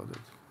think about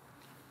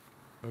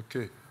it.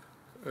 Okay,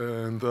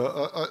 and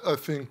I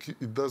think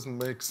it doesn't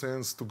make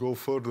sense to go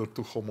further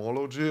to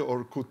homology,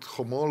 or could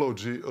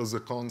homology as a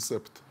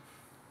concept?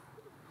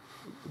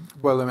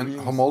 Well, I mean,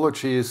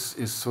 homology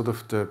is sort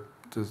of the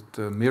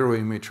mirror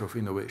image of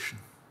innovation.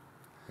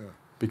 Yeah.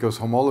 because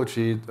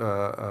homology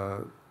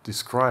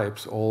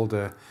describes all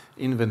the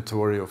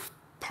inventory of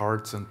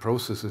parts and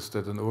processes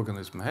that an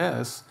organism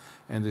has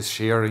and is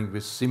sharing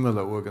with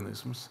similar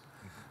organisms,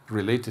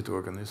 related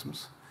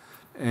organisms.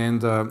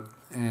 And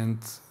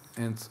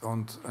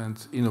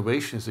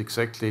innovation is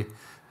exactly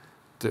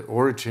the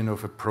origin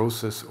of a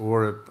process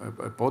or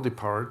a body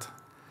part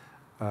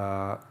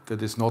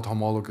that is not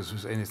homologous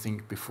with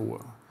anything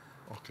before.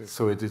 Okay.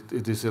 So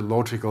it is a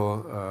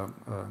logical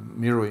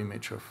mirror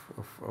image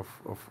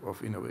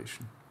of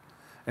innovation.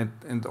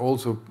 And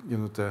also, you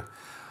know,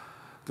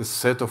 the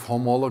set of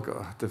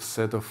homologue, the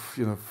set of,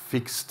 you know,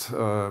 fixed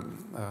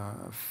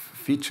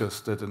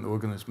features that an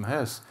organism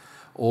has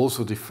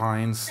also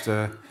defines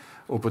the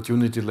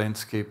opportunity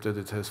landscape that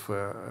it has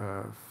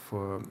for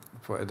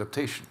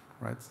adaptation,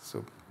 right?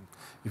 So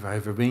if I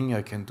have a wing,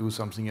 I can do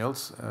something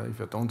else. If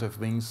I don't have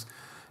wings,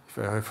 if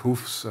I have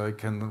hoofs, I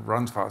can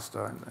run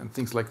faster and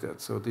things like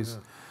that. So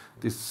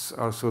these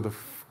are sort of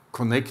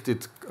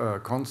connected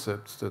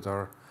concepts that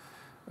are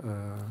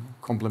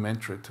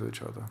complementary to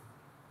each other.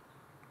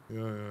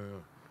 Yeah.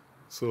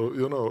 So,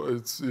 you know,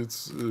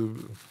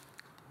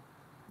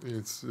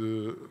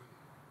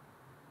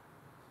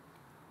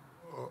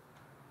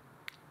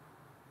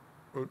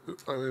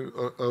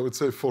 I would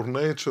say for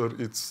nature,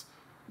 it's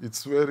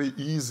very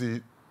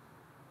easy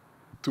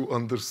to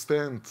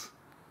understand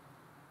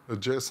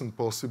adjacent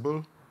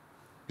possible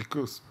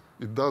because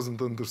it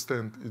doesn't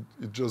understand,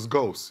 it just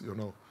goes, you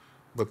know.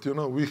 But, you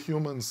know, we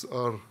humans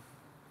are,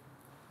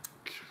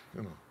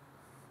 you know,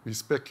 we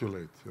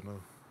speculate, you know.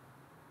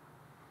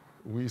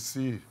 We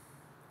see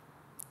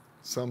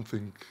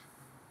something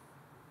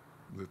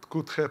that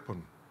could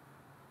happen,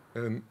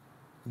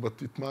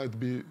 but it might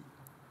be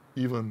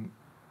even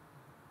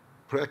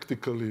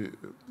practically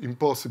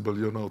impossible,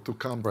 you know, to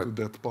come to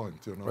that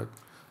point, you know. Right.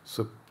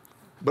 So,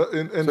 but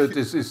so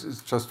this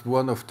is just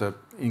one of the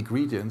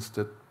ingredients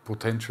that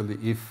potentially,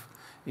 if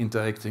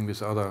interacting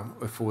with other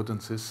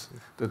affordances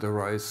that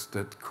arise,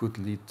 that could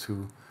lead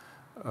to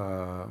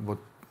what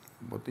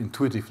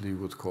intuitively you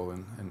would call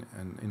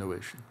an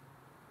innovation.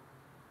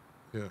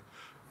 Yeah.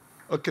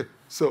 Okay.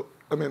 So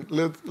I mean,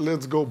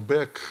 let's go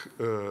back.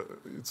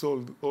 It's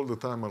all the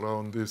time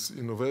around this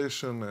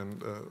innovation,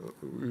 and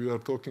we are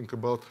talking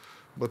about.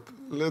 But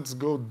let's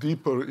go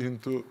deeper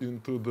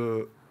into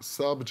the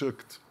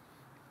subject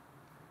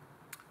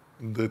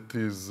that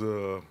is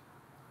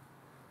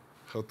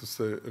how to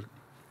say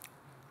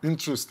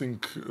interesting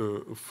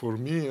for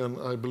me, and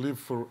I believe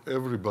for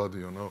everybody.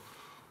 You know,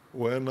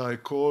 when I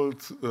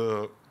called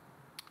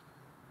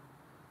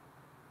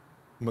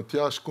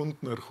Matjaž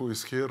Kuntner, who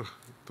is here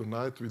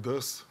tonight with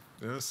us,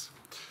 yes.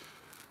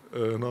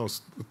 No,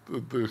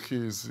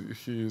 he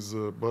is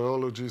a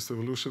biologist,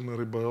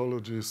 evolutionary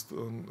biologist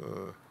on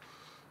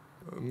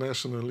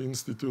National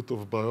Institute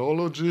of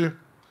Biology.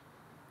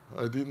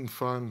 I didn't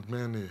find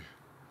many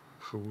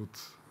who would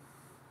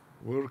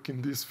work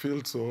in this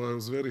field, so I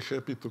was very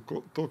happy to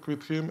talk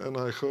with him, and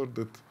I heard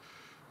that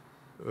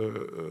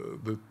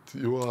that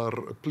you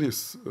are,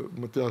 please,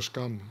 Matjaž,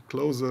 come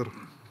closer,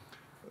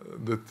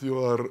 that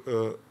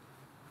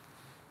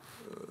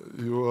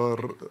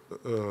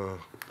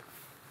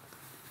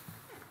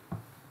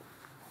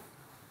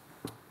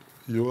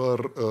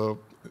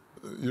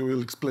you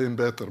will explain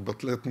better,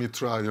 but let me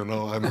try, you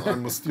know,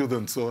 I'm a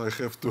student, so I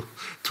have to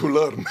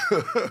learn.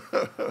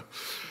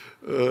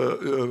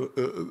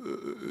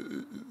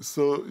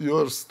 So you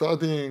are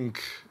studying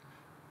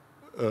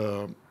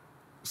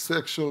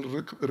sexual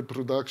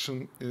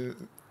reproduction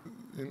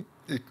in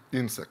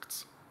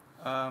insects.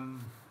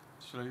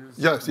 Should I use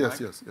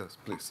Yes,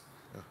 please.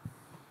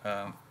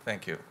 Yeah.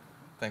 Thank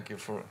you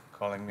for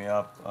calling me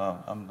up.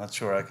 I'm not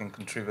sure I can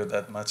contribute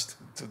that much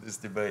to this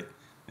debate.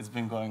 It's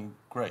been going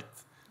great.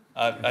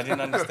 I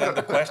didn't understand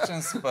the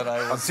questions, but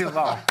Until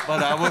now.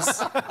 But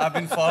I've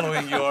been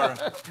following your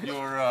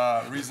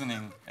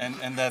reasoning,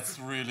 and that's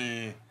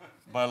really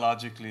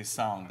biologically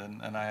sound,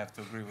 and I have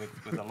to agree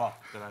with a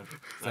lot that I've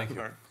heard. Thank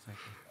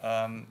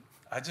you.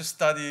 I just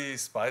study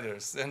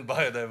spiders and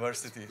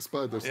biodiversity.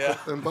 Spiders, yeah.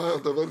 And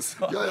biodiversity.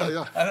 So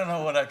Yeah. I don't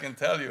know what I can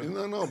tell you.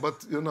 No,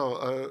 but you know,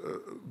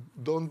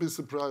 don't be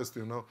surprised,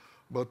 you know.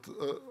 But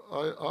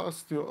I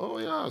asked you, oh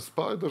yeah,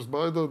 spiders,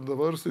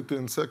 biodiversity,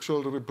 and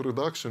sexual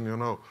reproduction, you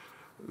know.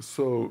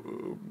 So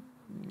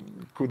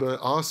could I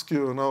ask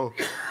you, you know,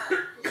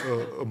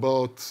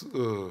 about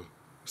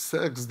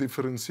sex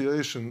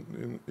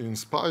differentiation in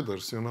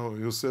spiders? You know,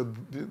 you said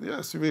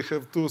yes, we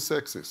have two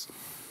sexes.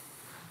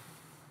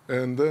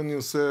 And then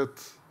you said,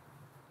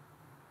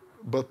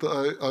 but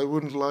I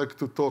wouldn't like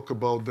to talk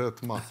about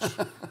that much.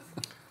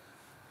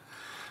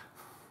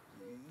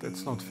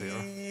 That's not fair.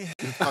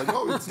 I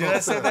know it's Did not I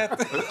say fair. that?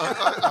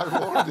 I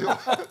warned you.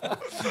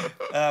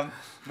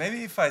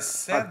 Maybe if I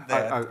said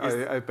that,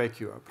 I back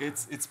you up.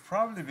 it's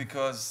probably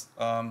because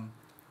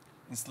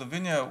in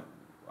Slovenia,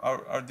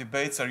 our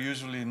debates are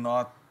usually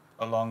not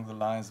along the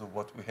lines of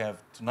what we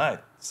have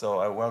tonight. So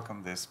I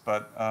welcome this.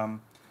 But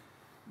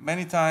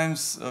many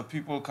times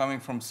people coming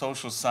from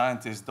social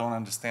scientists don't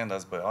understand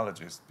us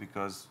biologists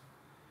because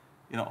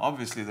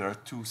obviously there are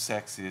two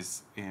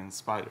sexes in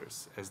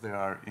spiders, as there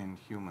are in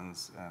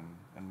humans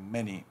and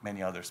many,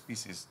 many other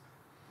species,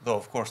 though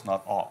of course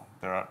not all.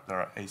 There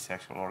are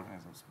asexual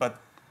organisms. But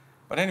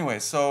anyway,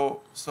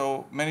 so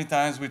many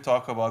times we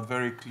talk about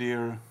very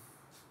clear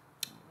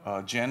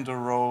gender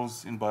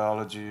roles in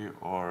biology,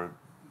 or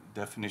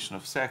definition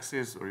of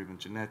sexes, or even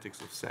genetics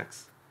of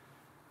sex.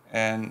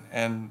 And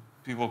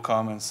people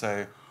come and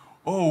say,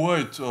 oh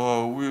wait,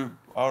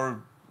 our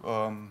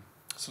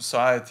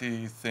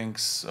society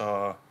thinks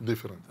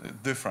different.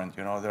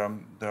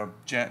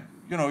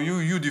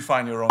 You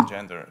define your own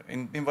gender.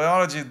 In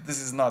biology, this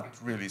is not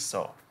really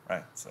so,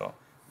 right? So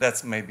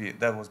that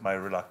was my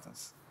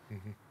reluctance.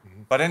 Mm-hmm,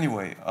 mm-hmm. But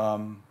anyway,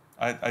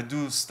 I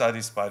do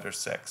study spider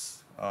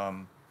sex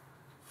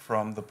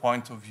from the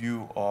point of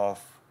view of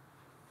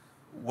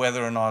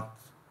whether or not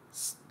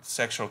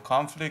sexual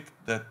conflict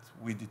that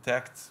we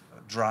detect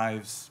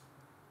drives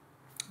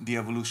the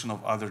evolution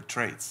of other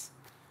traits.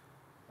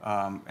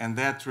 And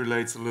that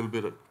relates a little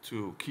bit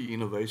to key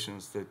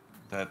innovations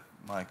that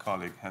my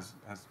colleague has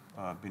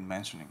been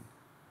mentioning.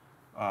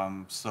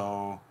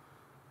 So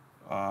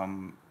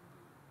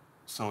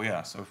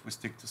if we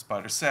stick to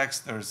spider sex,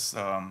 there's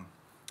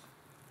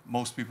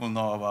most people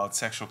know about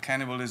sexual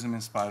cannibalism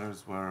in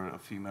spiders, where a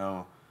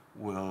female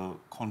will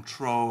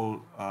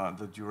control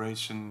the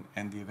duration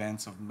and the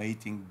events of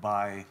mating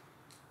by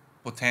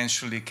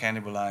potentially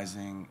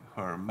cannibalizing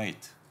her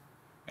mate.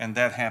 And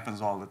that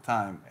happens all the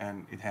time,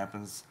 and it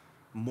happens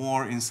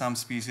more in some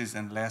species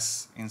and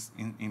less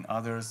in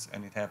others,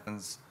 and it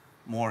happens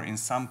more in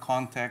some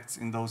contexts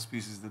in those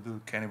species that do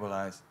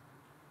cannibalize,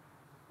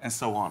 and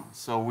so on.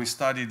 So we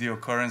study the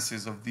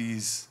occurrences of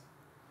these,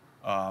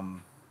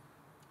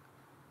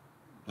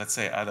 let's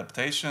say,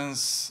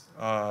 adaptations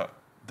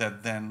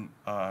that then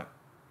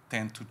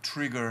tend to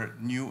trigger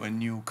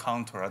new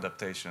counter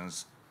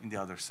adaptations in the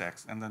other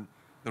sex. And then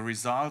the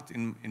result,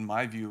 in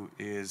my view,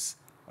 is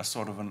a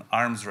sort of an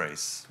arms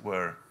race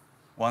where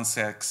one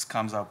sex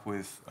comes up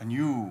with a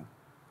new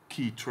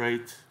key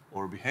trait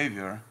or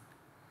behavior,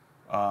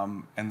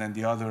 and then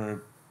the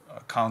other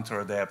counter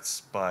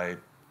adapts by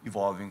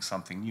evolving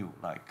something new.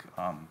 Like,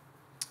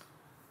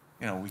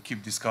 we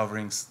keep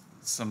discovering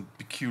some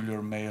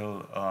peculiar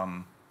male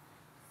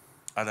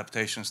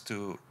adaptations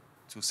to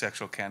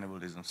sexual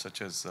cannibalism,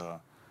 such as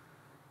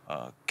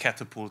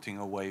catapulting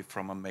away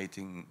from a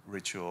mating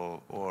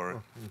ritual,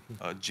 or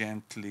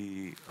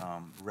gently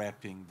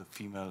wrapping the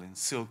female in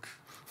silk,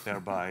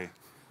 thereby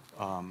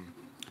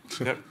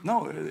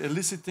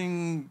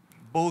eliciting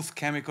both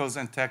chemicals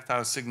and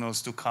tactile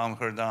signals to calm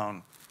her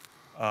down.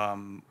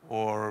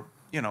 Or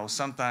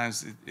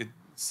sometimes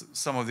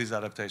some of these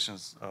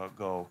adaptations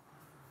go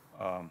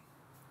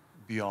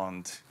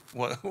beyond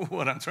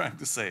what I'm trying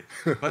to say.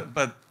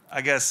 But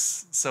I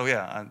guess so.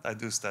 Yeah, I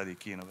do study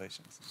key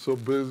innovations. So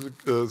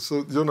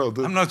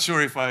I'm not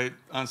sure if I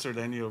answered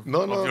any of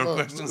your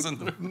questions.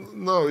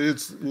 No,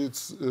 it's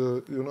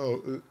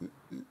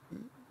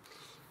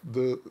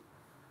the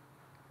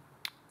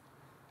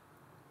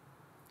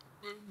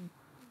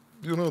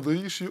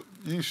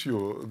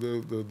issue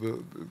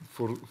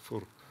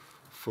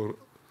for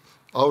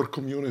our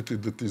community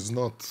that is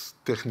not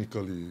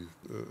technically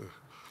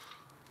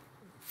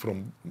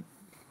from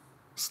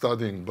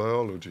studying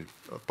biology,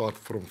 apart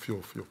from few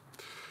of you,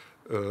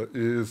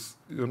 is,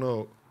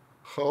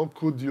 how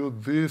could you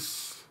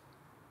these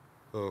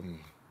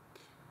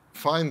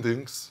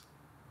findings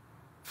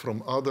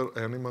from other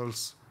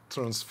animals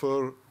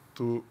transfer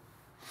to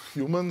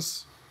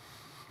humans?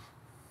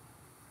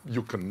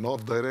 You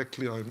cannot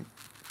directly, I'm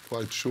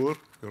quite sure,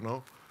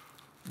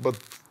 but,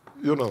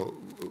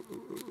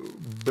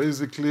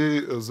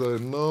 basically, as I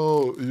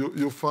know,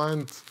 you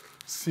find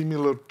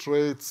similar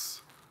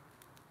traits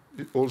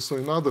also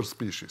in other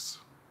species.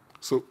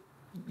 So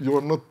you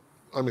are not,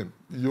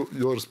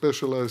 you are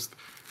specialized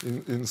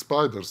in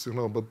spiders,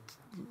 but,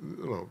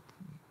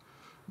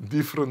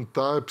 different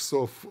types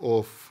of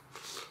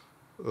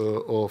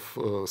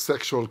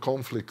sexual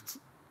conflict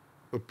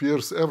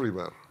appears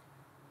everywhere,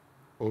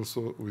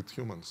 also with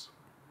humans.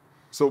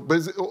 So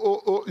basically,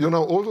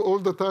 all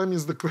the time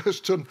is the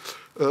question,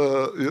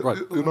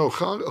 right.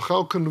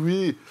 How can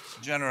we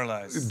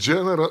generalize?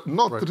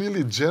 Not right.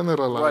 Really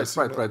generalize.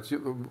 Right.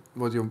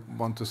 What you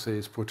want to say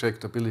is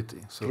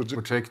projectability. So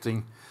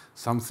projecting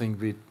something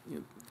with,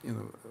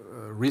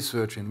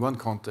 research in one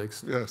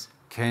context, yes,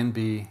 can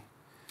be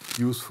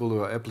useful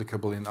or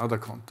applicable in other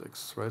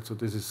contexts, right? So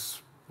this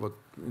is what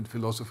in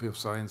philosophy of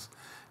science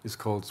is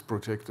called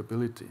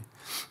projectability.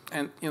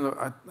 And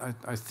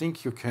I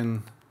think you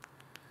can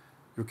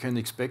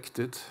expect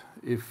it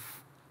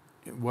if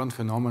one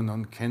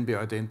phenomenon can be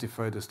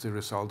identified as the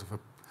result of a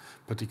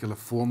particular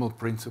formal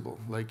principle.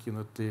 Like,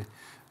 the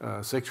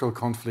sexual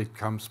conflict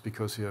comes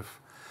because you have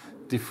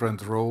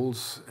different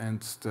roles,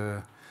 and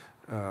the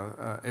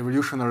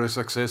evolutionary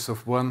success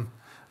of one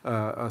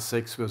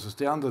sex versus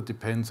the other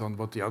depends on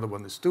what the other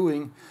one is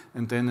doing,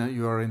 and then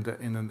you are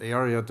in an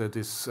area that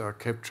is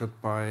captured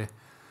by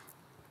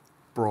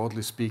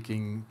broadly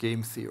speaking,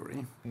 game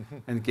theory.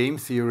 And game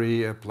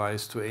theory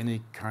applies to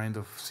any kind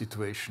of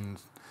situation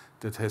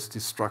that has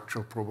these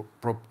structural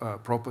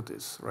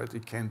properties, right?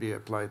 It can be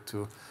applied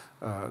to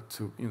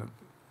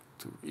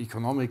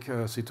economic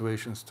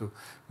situations, to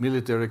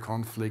military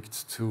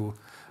conflicts, to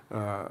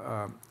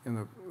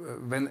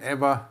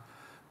whenever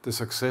the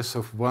success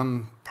of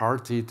one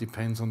party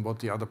depends on what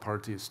the other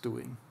party is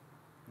doing,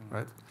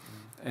 right?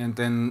 And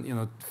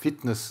then,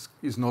 fitness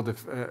is not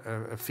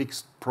a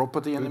fixed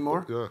property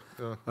anymore.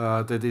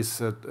 That is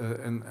a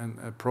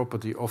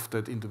property of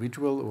that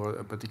individual or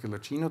a particular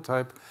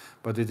genotype,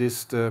 but it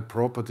is the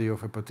property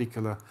of a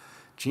particular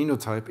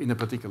genotype in a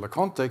particular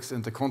context,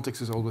 and the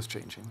context is always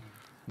changing.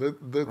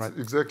 That's right.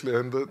 Exactly,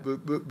 and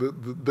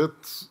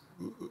that's,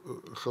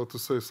 how to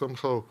say,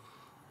 somehow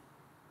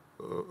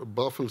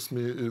baffles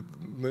me.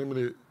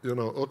 Namely,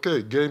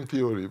 okay, game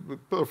theory,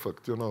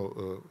 perfect,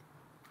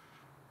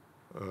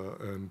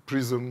 and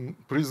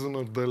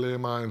prisoner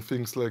dilemma and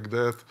things like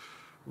that,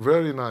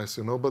 very nice,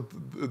 but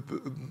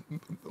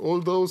all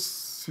those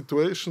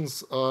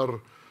situations are,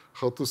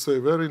 how to say,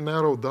 very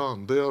narrowed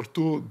down. They are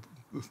two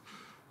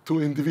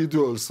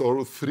individuals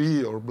or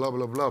three or blah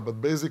blah blah. But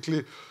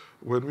basically,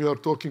 when we are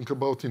talking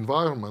about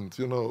environment,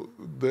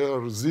 there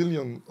are a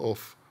zillion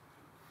of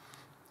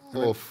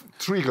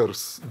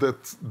triggers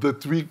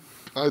that we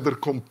either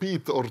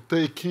compete or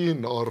take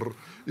in, or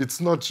it's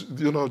not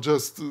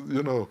just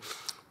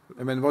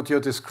I mean, what you're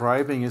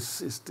describing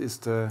is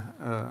the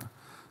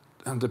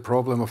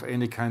problem of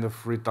any kind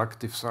of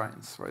reductive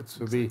science, right?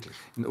 So exactly.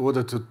 In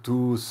order to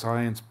do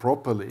science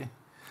properly,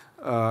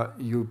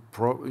 you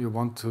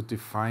want to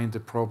define the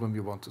problem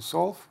you want to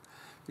solve,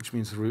 which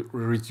means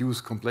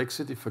reduce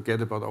complexity,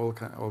 forget about all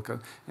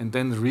kind, and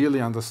then really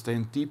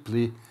understand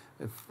deeply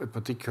a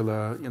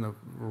particular,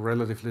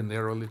 relatively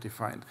narrowly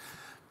defined.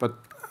 But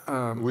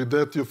with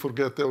that, you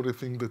forget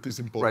everything that is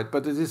important. Right,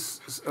 but it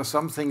is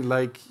something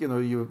like,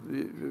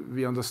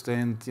 we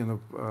understand,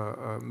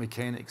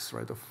 mechanics,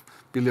 right, of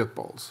billiard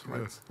balls,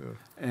 right? Yes,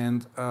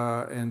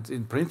 yeah. And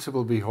in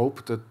principle, we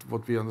hope that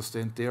what we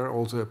understand there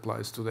also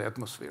applies to the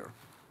atmosphere,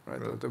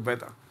 right, or the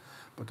weather.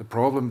 But the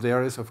problem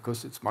there is, of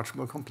course, it's much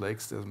more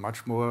complex. There's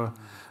much more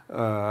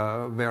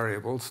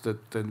variables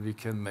than we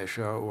can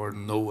measure or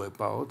know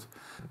about.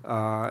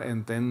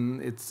 And then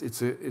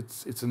it's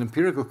an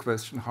empirical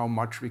question how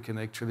much we can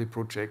actually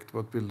project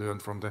what we learn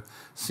from the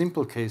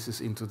simple cases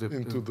into the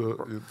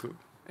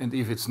and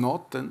if it's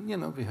not, then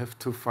we have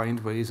to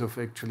find ways of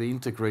actually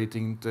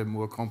integrating the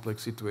more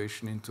complex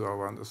situation into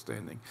our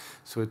understanding.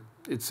 So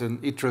it's an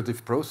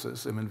iterative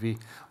process. I mean, we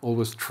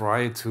always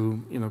try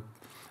to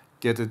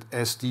get it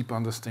as deep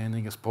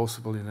understanding as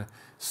possible in a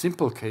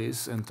simple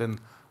case, and then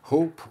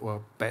hope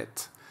or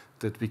bet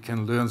that we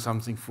can learn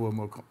something for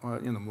more,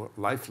 more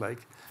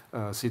lifelike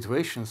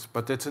situations.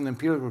 But that's an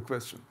empirical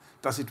question.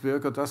 Does it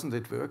work or doesn't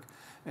it work?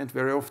 And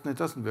very often it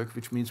doesn't work,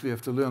 which means we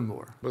have to learn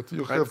more. But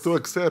you have to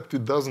accept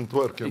it doesn't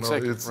work.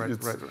 Exactly,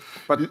 right.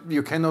 But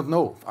you cannot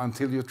know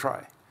until you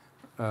try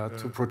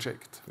to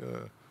project.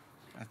 Yeah.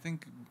 I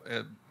think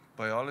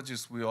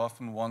biologists, we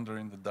often wander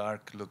in the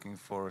dark looking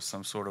for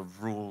some sort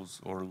of rules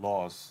or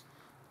laws.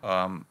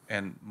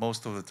 And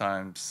most of the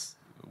times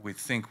we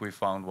think we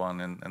found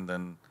one, and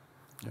then,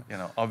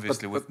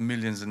 obviously with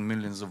millions and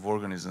millions of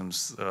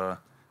organisms,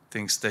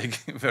 things take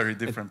very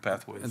different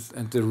pathways.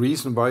 And the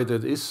reason why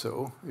that is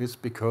so is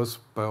because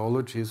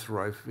biology is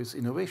rife with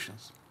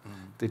innovations.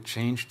 They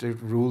change the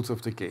rules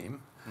of the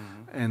game,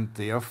 and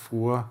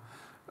therefore,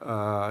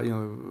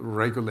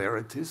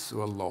 regularities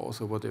or laws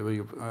or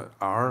whatever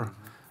are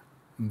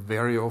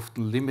very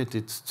often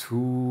limited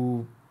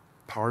to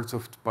parts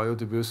of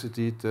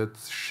biodiversity that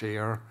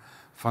share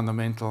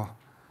fundamental,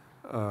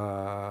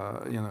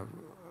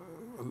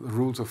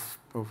 rules of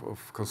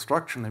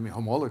construction, I mean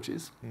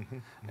homologies,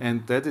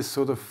 and that is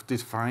sort of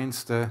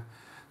defines the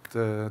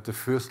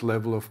first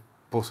level of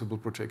possible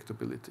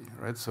projectability,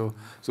 right? So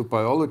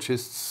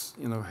biologists,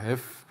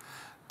 have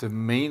the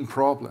main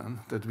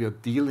problem that we are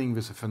dealing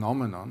with a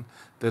phenomenon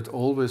that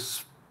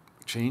always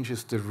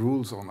changes the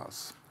rules on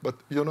us. But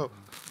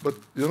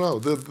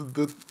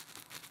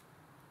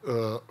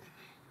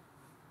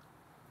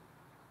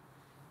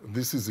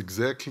this is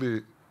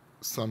exactly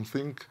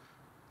something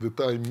that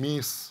I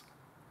miss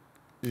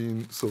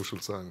in social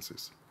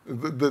sciences.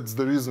 That's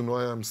the reason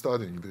why I'm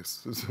studying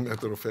this, as a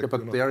matter of fact. Yeah,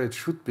 but there it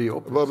should be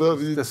open. But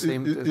it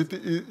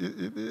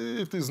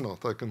is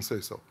not, I can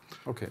say so.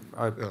 Okay.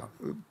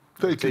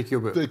 Take it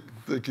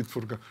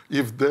for granted.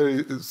 If there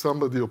is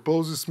somebody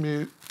opposes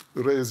me,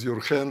 raise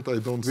your hand. I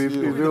don't see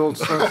you. We will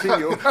see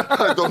you.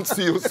 I don't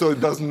see you, so it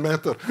doesn't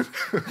matter.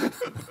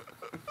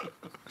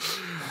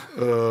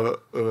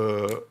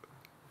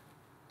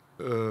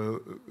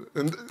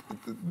 And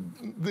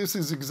this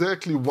is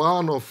exactly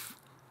one of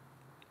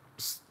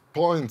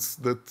points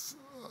that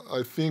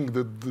I think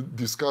that the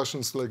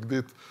discussions like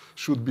that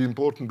should be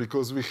important,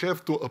 because we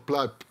have to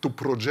apply, to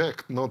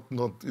project, not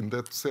in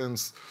that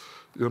sense,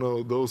 you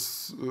know,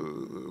 those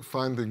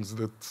findings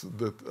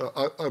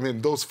I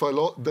mean,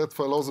 that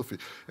philosophy.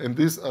 And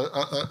this,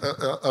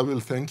 I will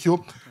thank you.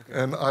 Okay.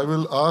 And I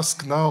will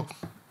ask now,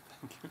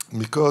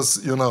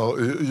 because, you know,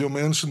 you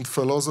mentioned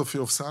philosophy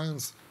of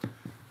science,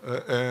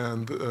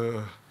 and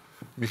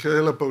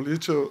Michaela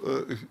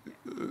Pavlicev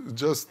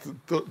just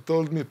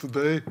told me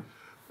today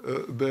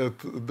that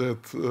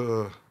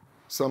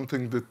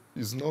something that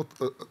is not,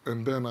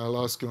 and then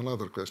I'll ask you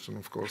another question,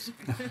 of course,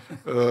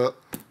 that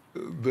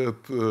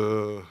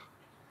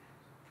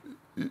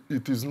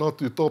it is not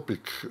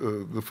utopic,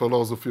 the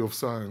philosophy of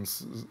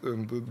science,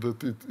 and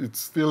that it's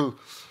still,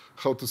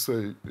 how to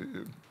say,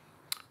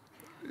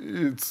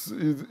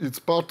 it's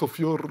part of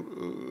your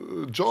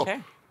job.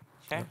 Sure.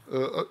 Sure.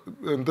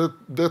 And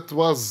that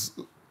was,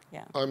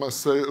 Yeah. I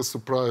must say, a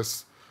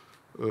surprise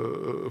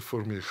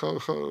for me. How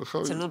it's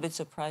a little bit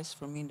surprise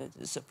for me, that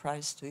it's a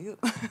surprise to you.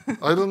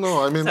 I don't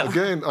know. I mean,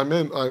 again,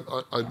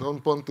 I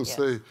don't want to yes.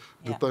 say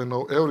that I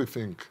know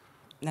everything.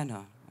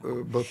 No.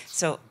 But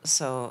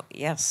so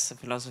yes, the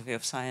philosophy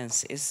of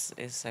science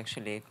is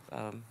actually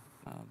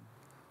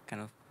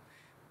kind of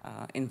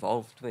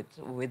involved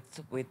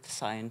with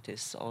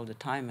scientists all the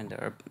time, and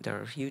there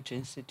are huge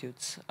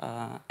institutes,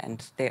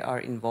 and they are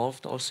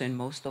involved also in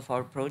most of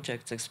our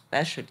projects,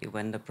 especially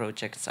when the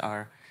projects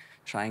are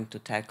trying to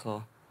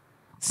tackle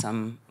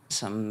some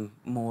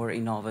more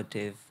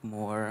innovative,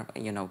 more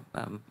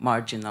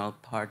marginal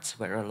parts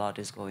where a lot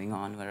is going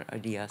on, where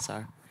ideas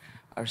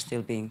are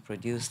still being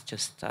produced.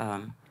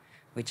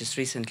 We just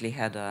recently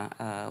had a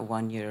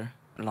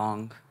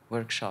 1-year-long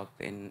workshop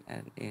in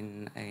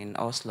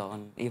Oslo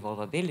on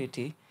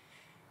evolvability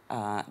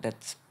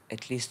that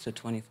at least to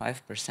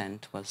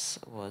 25%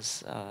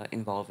 was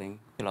involving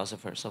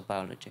philosophers of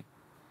biology,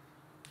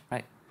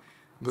 right?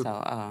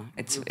 So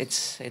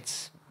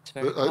it's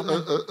very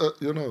common.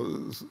 you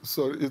know,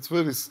 so it's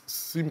very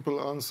simple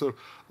answer.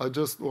 I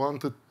just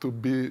wanted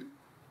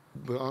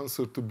the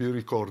answer to be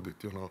recorded,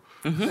 you know.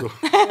 Mm-hmm.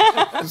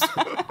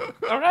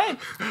 All right.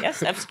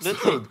 Yes,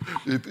 absolutely. So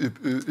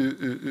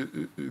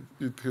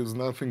it has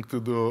nothing to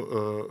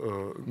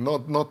do,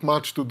 not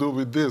much to do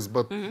with this,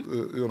 but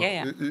you know,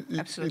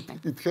 absolutely.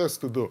 it has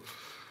to do,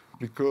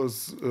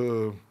 because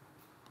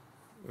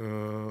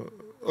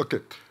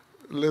okay,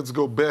 let's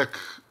go back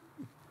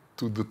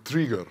to the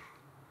trigger,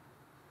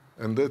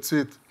 and that's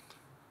it.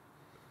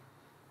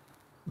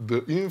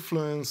 The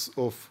influence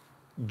of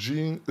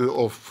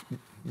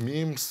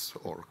memes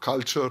or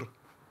culture.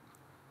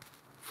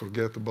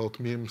 Forget about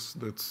memes,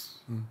 that's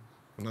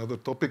another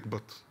topic,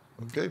 but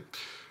okay.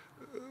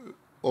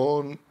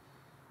 On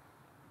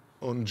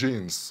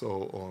genes,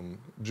 so on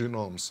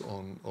genomes,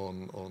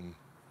 on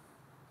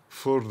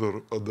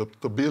further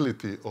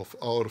adaptability of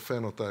our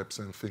phenotypes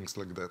and things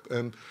like that.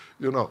 And,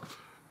 you know,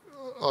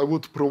 I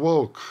would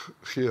provoke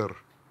here,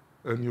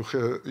 and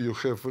you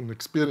have an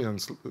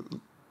experience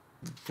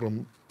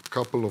from a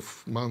couple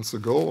of months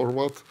ago or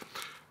what,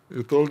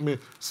 you told me,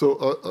 so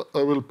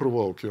I will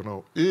provoke, you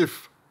know,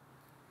 if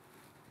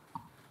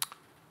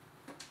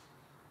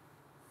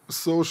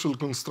social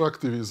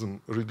constructivism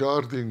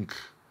regarding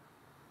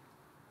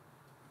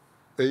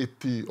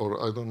 80 or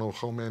I don't know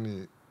how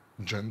many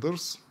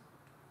genders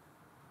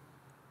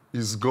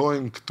is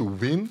going to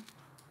win,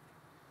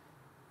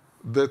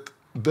 that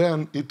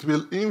then it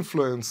will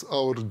influence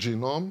our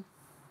genome,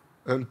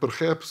 and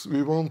perhaps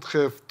we won't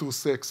have 2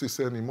 sexes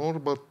anymore,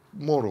 but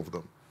more of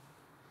them.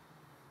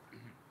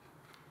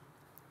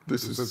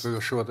 This is the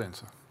short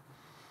answer.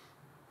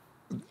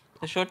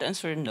 The short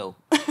answer is no.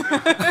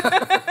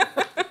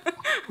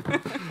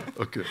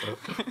 Okay.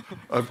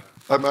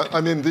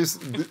 I mean, this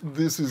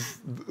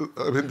is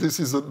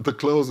the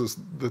closest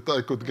that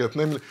I could get.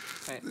 Namely,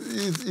 right.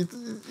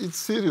 It's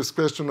serious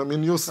question. I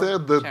mean, you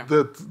said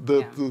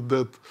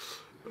that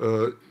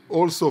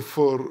also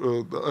for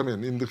I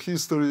mean, in the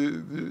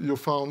history you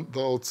found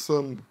out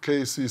some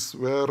cases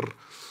where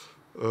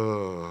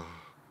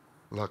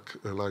like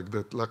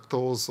that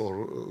lactose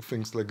or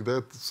things like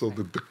that, so right.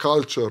 that the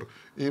culture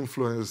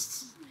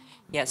influenced.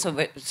 Yeah.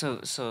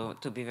 So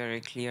to be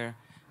very clear.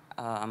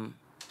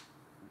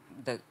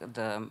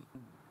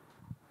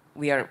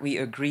 We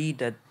agree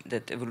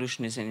that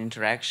evolution is an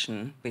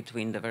interaction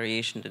between the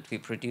variation that we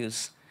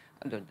produce,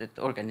 that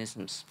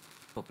organisms,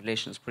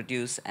 populations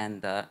produce,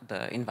 and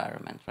the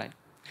environment, right?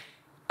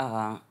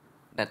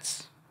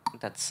 That's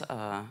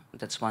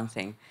one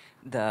thing.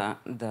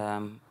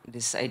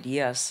 These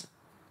ideas,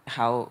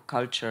 how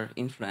culture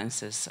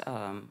influences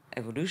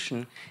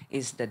evolution,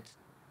 is that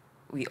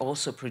we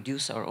also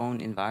produce our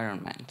own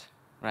environment,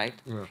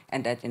 right? Yeah.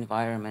 And that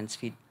environment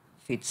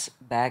feeds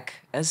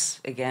back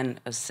as, again,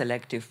 a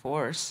selective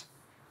force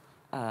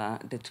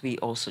that we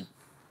also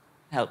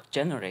help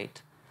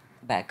generate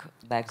back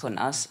on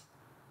us,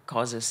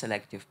 causes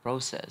selective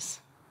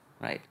process,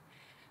 right?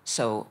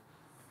 So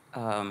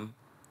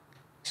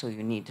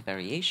you need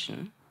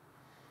variation,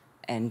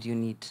 and you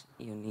need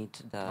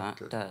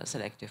the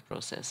selective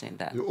process in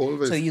that.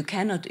 So you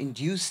cannot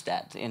induce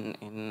that in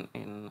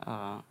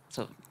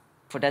so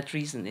for that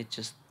reason it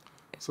just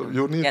So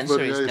you need the answer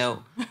variation. is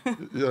no.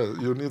 Yeah,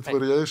 you need Right.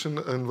 variation,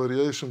 and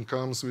variation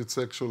comes with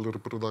sexual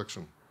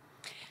reproduction,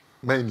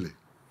 mainly.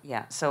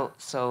 Yeah. So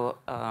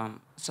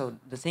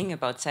the thing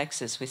about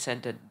sex is, we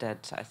said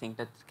that I think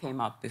that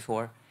came up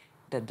before,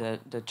 that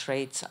the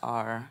traits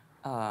are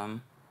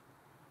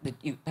that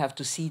you have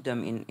to see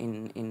them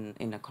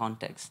in a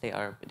context. They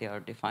are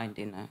defined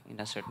in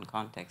a certain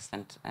context,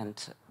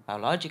 and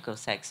biological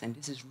sex, and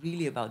this is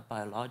really about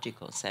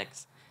biological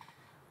sex,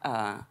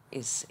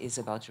 is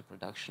about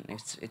reproduction.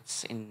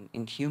 It's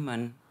in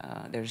human.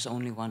 There's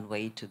only one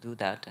way to do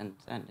that, and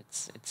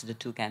it's the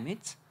two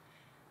gametes.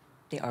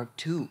 They are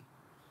two.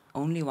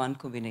 Only one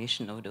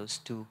combination of those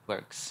two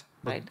works,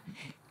 right?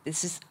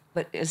 This is,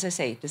 but as I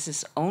say, this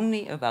is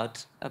only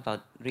about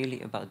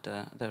really about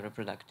the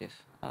reproductive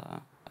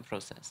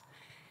process,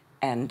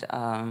 and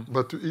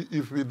But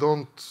if we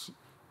don't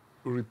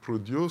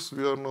reproduce,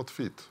 we are not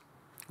fit.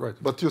 Right.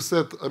 But you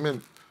said, I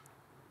mean,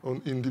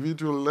 on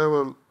individual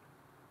level,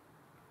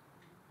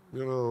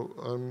 you know,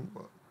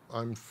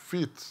 I'm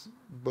fit,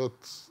 but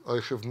I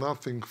have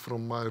nothing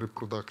from my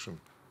reproduction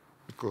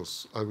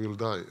because I will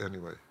die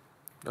anyway.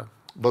 Yeah.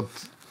 But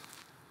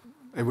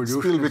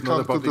Evolution still we is not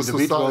come to about the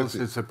individuals;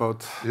 society. it's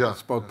about Yeah.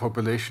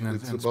 population and,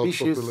 It's and about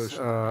species.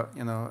 population.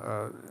 You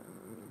know,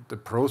 the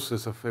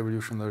process of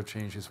evolutionary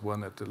change is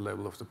one at the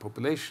level of the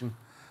population,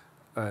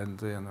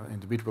 and you know,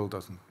 individual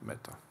doesn't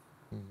matter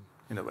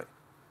in a way,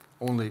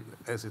 only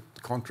as it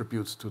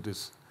contributes to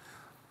this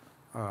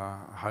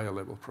higher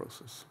level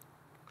process.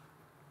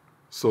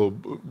 So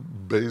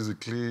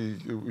basically,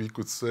 we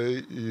could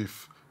say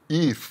if,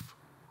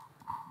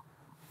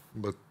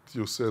 but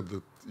you said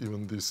that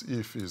even this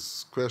if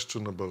is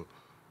questionable,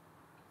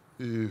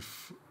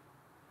 if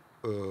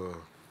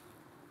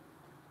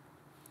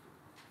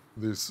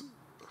this,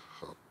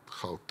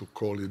 how to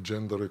call it,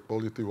 gender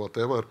equality,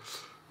 whatever,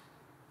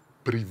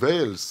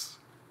 prevails,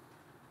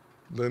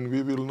 then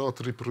we will not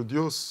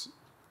reproduce.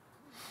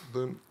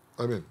 Then,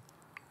 I mean,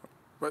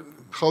 But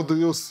how do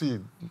you see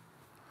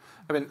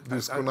I mean,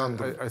 this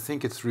conundrum? I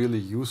think it's really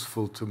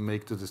useful to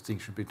make the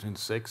distinction between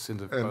sex in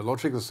the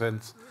biological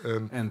sense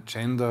and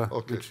gender,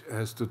 Okay. which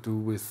has to do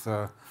with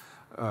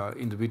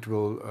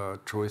individual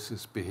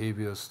choices,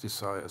 behaviors,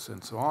 desires,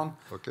 and so on.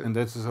 Okay. And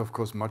that is, of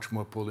course, much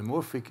more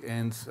polymorphic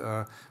and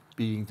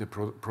being the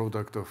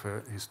product of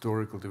a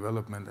historical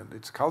development and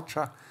its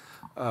culture.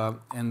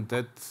 And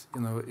that,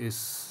 you know,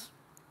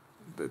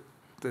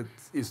 that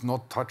is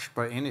not touched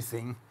by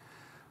anything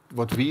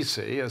what we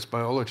say as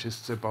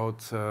biologists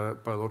about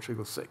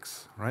biological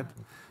sex, right?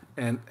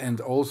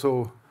 And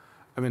also,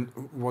 I mean,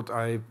 what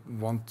I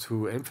want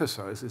to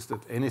emphasize is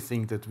that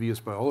anything that we as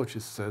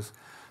biologists says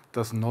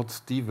does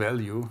not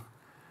devalue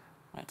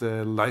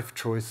the life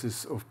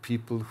choices of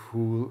people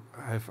who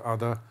have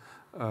other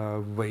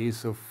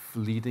ways of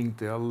leading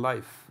their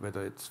life,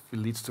 whether it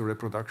leads to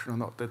reproduction or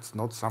not. That's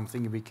not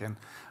something we can,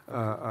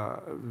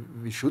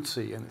 we should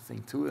say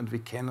anything to, and we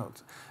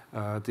cannot.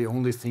 The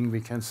only thing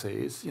we can say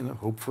is, you know,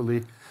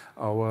 hopefully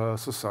our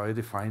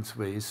society finds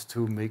ways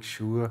to make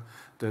sure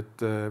that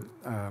you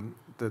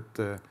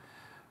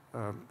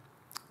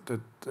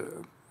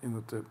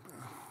know,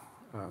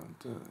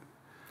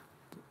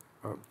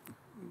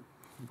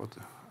 what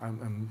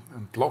I'm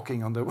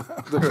blocking on the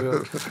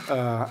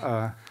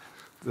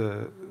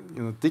the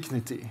you know,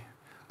 dignity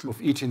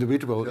of each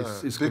individual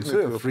is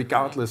conserved,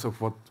 regardless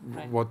of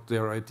what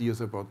their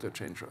ideas about their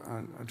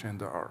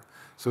gender are.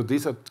 So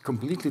these are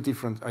completely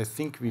different. I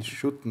think we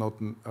should not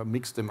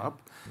mix them up.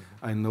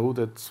 I know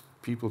that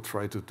people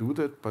try to do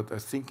that, but I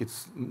think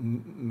it's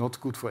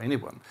not good for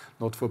anyone,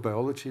 not for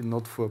biology,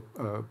 not for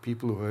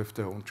people who have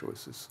their own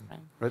choices.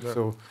 Right? Yeah.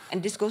 So,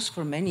 and this goes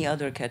for many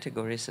other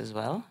categories as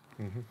well.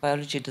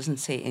 Biology doesn't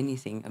say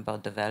anything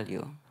about the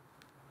value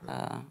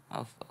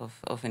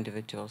of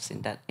individuals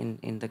in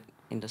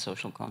the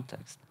social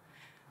context.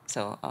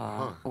 So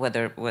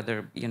whether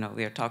you know,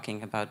 we are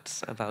talking about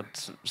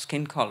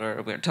skin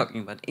color, we're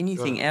talking about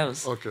anything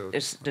else. Okay.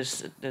 There's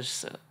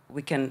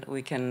we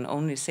can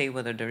only say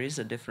whether there is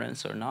a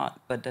difference or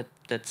not, but that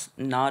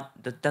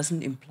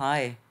doesn't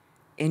imply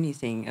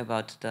anything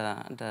about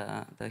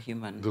the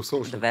human,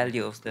 the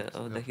value of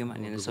the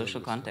human in a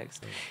social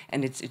context.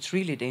 And it's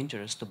really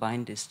dangerous to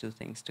bind these two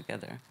things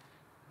together.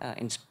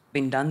 It's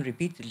been done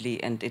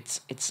repeatedly, and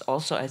it's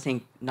also, I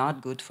think,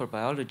 not good for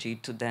biology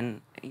to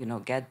then, you know,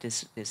 get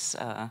this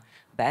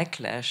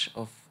backlash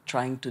of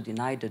trying to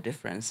deny the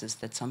differences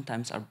that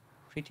sometimes are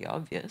pretty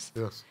obvious.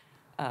 Yes.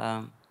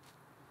 And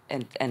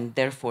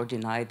therefore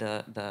deny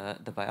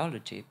the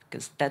biology,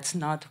 because that's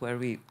not where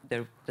we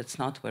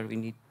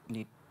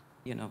need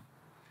you know,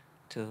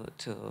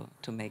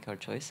 to make our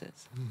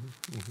choices.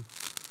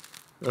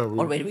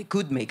 Or where we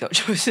could make our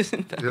choices.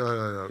 In fact.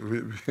 Yeah.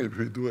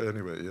 We do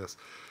anyway. Yes.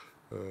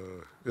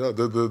 The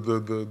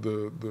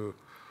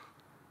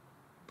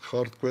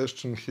hard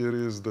question here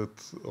is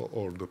that,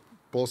 or the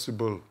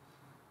possible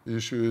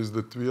issue is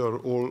that we are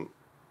all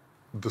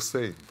the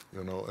same,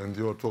 you know, and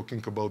you are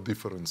talking about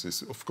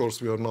differences. Of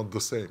course, we are not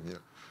the same. Yeah.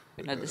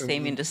 not the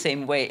same in the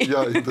same way.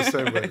 Yeah, in the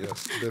same way,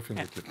 yes,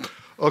 definitely.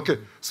 Okay,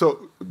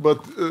 so,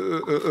 but,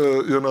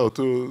 you know,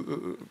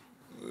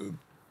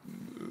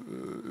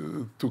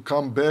 to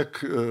come back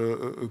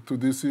to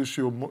this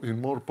issue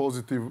in more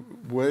positive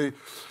way,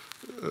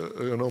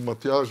 you know,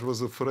 Matjaž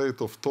was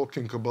afraid of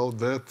talking about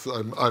that.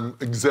 I'm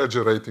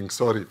exaggerating,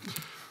 sorry.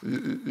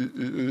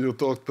 You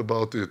talked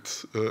about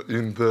it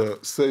in the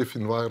safe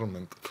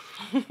environment.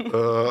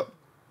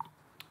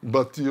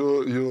 But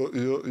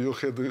you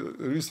had a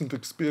recent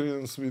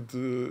experience with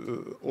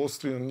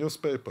Austrian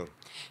newspaper.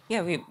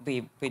 Yeah,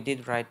 we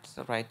did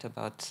write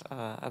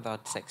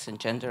about sex and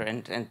gender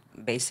and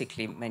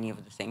basically many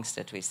of the things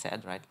that we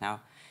said right now,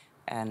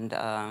 and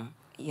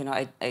you know,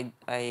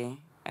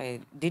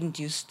 I didn't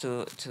used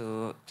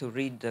to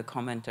read the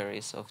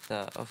commentaries of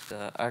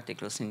the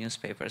articles in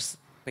newspapers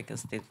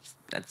because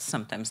that's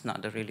sometimes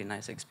not a really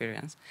nice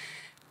experience.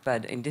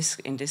 But in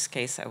this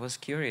case, I was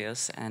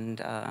curious,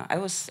 and I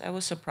was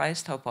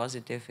surprised how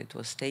positive it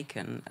was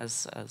taken.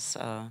 As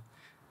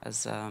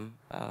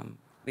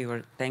we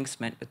were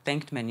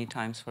thanked many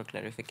times for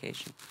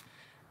clarification,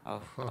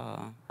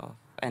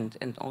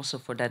 and also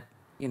for that,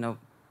 you know,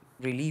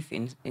 relief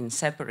in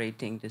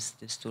separating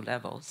these two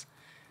levels.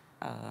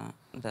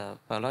 The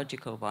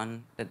biological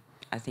one that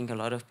I think a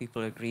lot of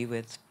people agree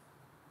with,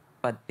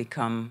 but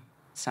become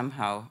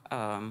somehow.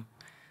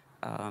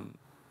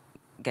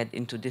 Get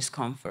into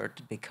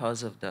discomfort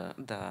because of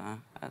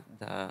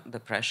the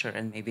pressure,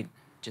 and maybe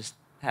just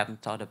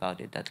haven't thought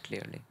about it that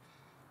clearly.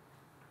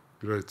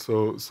 Great.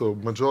 So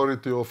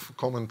majority of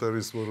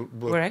commentaries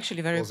were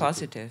actually very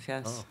positive.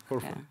 Yes. Ah,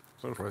 perfect. Yeah.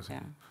 Surprising.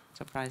 Yeah.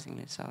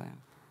 Surprisingly so. Yeah.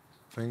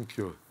 Thank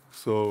you.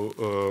 So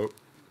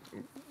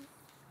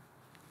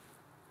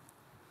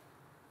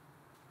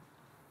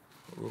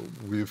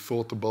we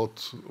thought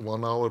about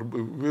 1 hour.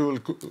 We will.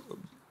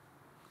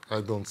 I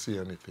don't see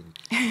anything.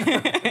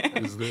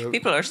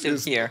 People are still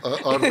here.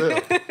 Are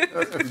there?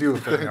 A few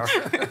of them are.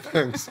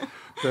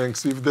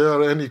 Thanks. If there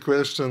are any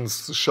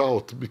questions,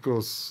 shout,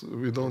 because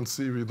we don't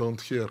see, we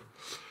don't hear.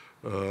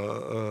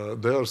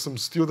 There are some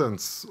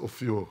students of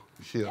you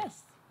here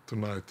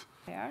tonight.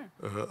 They are.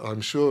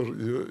 I'm sure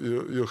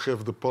you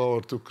have the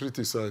power to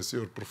criticize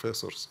your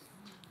professors.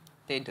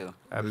 They do.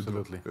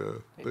 Absolutely.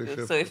 They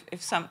do. So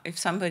if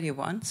somebody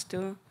wants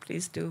to,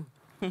 please do.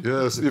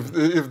 Yes,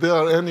 if there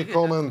are any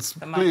comments,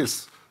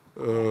 please.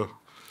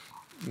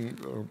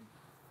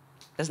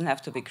 Doesn't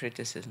have to be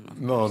criticism.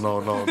 No.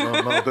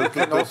 You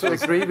can also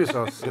agree with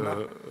us. You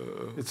know?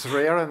 It's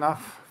rare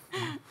enough. I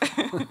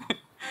could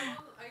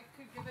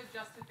give a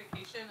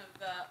justification of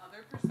the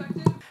other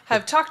perspective.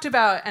 Have talked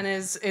about and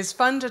is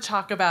fun to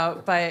talk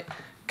about, but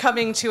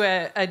coming to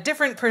a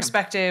different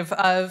perspective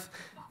of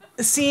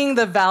seeing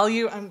the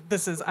value.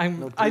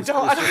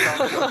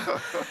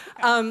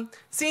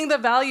 Seeing the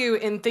value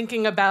in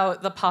thinking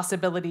about the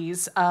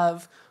possibilities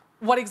of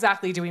what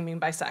exactly do we mean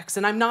by sex.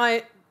 And I'm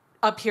not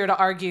up here to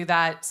argue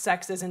that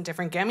sex is in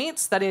different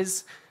gametes. That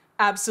is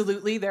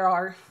absolutely, there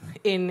are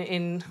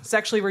in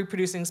sexually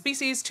reproducing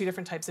species 2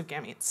 different types of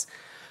gametes.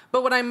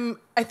 But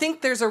I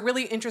think there's a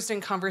really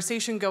interesting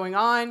conversation going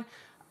on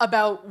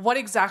about what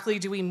exactly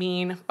do we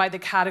mean by the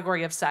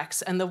category of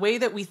sex, and the way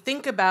that we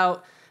think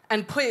about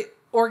and put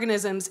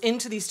organisms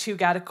into these 2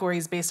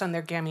 categories based on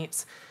their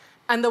gametes,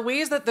 and the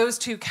ways that those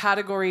 2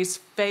 categories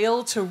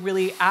fail to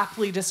really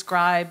aptly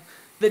describe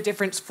the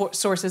different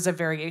sources of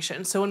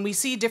variation. So when we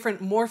see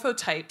different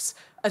morphotypes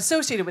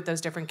associated with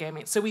those different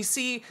gametes, so we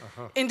see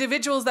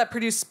individuals that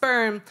produce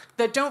sperm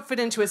that don't fit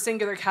into a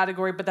singular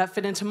category, but that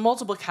fit into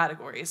multiple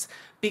categories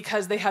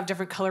because they have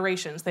different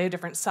colorations, they have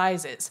different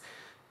sizes.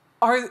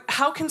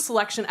 How can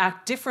selection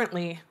act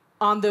differently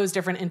on those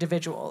different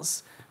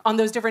individuals, on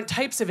those different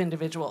types of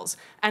individuals?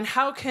 And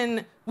how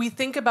can we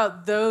think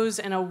about those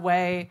in a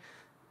way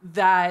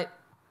that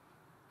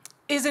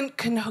isn't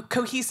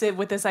cohesive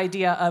with this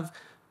idea of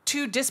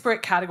 2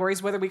 disparate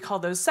categories, whether we call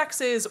those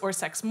sexes or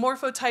sex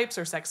morphotypes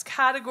or sex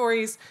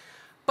categories?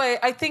 But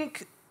I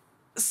think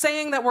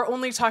saying that we're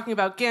only talking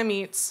about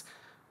gametes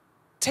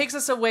takes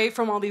us away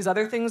from all these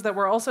other things that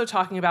we're also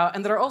talking about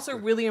and that are also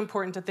really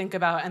important to think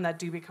about and that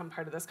do become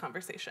part of this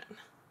conversation.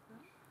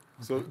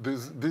 So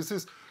this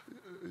is,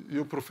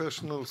 you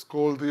professionals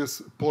call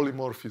this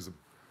polymorphism.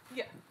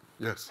 Yeah.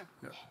 Yes.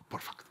 Yeah.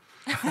 Perfect.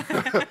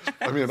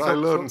 I mean, I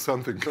learned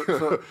something.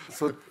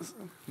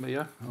 May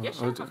I? Yeah,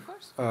 sure, of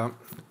course.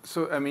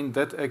 So, I mean,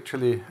 that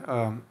actually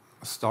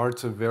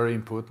starts a very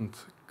important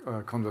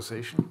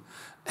conversation,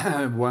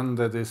 one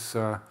that is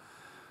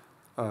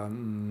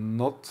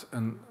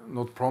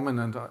not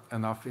prominent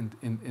enough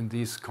in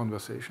these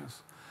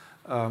conversations,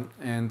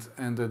 and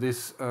that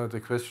is the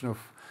question of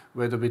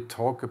whether we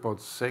talk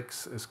about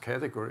sex as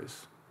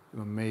categories, you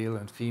know, male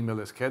and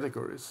female as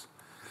categories,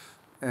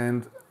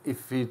 and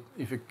if we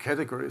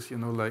categories, you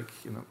know, like,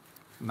 you know,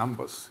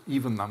 numbers,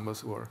 even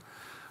numbers or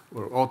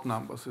odd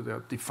numbers, so they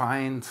are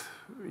defined,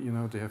 you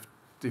know, they have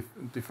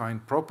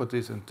defined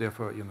properties and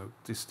therefore, you know,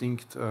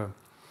 distinct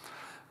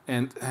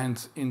And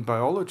in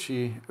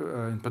biology,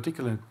 in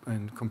particular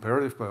in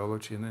comparative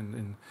biology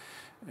and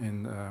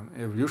in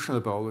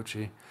evolutionary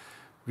biology,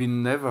 we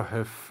never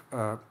have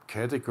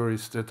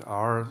categories that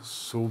are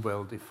so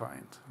well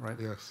defined, right?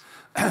 Yes.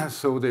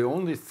 So the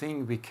only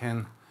thing we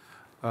can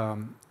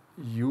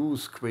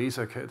use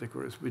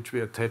quasi-categories, which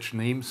we attach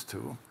names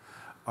to,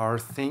 are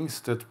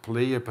things that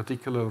play a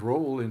particular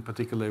role in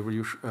particular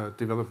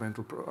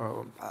developmental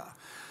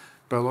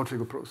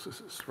biological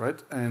processes,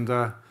 right?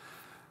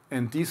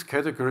 And these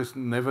categories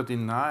never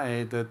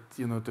deny that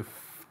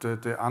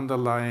the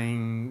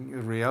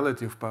underlying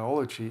reality of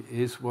biology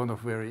is one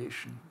of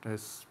variation.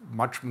 There's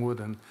much more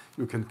than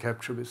you can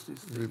capture with these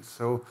things.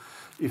 So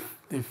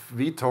if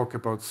we talk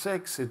about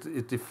sex,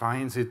 it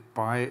defines it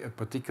by a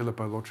particular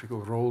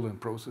biological role and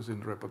process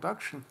in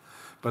reproduction,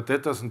 but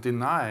that doesn't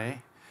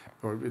deny,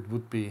 or it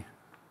would be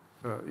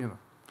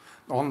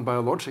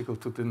non-biological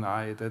to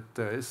deny that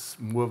there is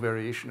more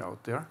variation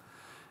out there.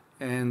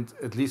 And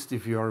at least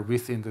if you are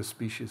within the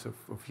species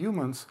of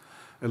humans,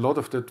 a lot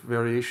of that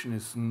variation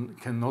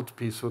cannot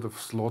be sort of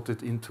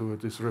slotted into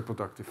these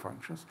reproductive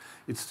functions.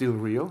 It's still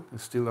real.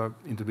 It's still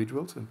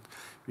individuals, and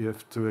we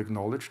have to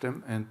acknowledge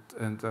them. And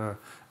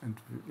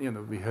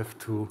we have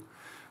to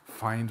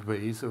find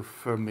ways of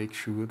make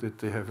sure that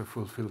they have a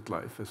fulfilled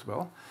life as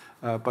well.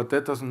 But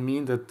that doesn't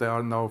mean that there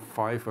are now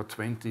 5 or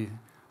 20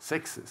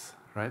 sexes,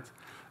 right?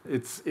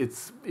 It's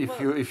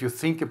if you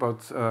think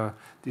about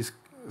these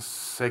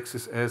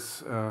sexes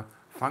as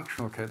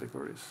functional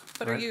categories.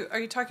 But right? are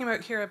you talking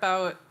about here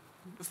about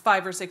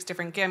 5 or 6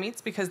 different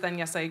gametes? Because then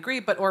yes, I agree.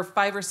 But or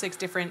 5 or 6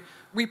 different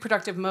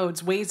reproductive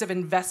modes, ways of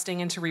investing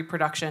into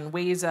reproduction,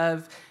 ways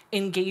of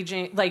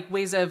engaging, like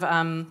ways of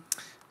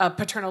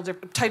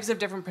types of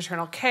different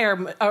paternal care,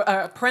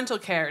 parental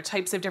care,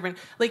 types of different,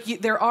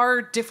 there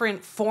are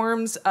different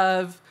forms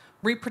of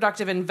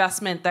reproductive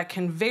investment that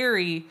can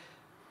vary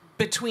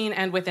between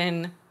and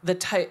within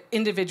the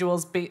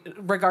individuals,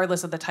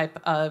 regardless of the type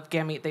of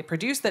gamete they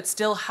produce, that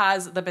still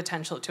has the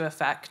potential to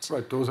affect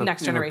those are,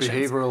 next generations.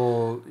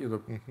 Behavioral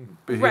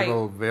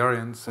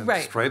variants and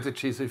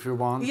strategies, if you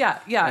want. Yeah.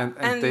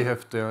 And they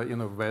have their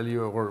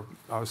value or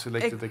are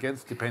selected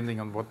against depending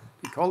on what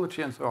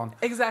ecology and so on.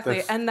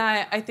 Exactly, and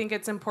that I think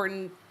it's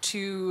important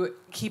to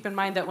keep in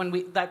mind that when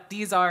we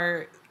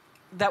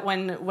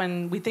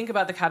think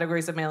about the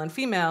categories of male and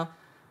female,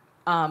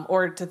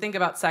 or to think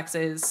about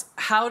sexes,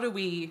 how do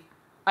we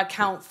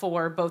account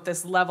for both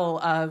this level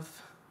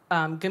of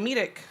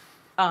gametic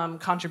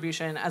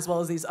contribution as well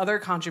as these other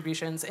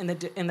contributions in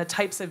the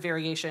types of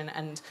variation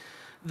and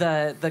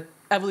the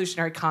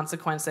evolutionary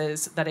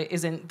consequences that it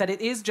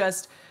is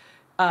just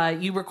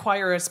you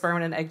require a sperm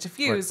and an egg to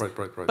fuse,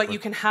 but you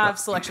can have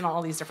selection on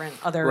all these different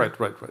other. Right.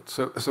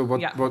 So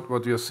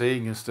what you're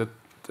saying is that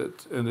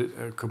and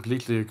I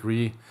completely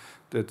agree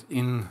that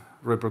in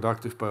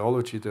reproductive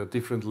biology there are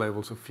different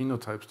levels of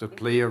phenotypes that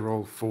play a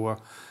role for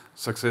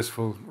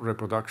successful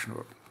reproduction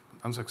or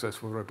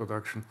unsuccessful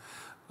reproduction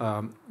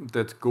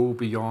that go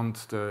beyond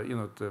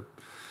the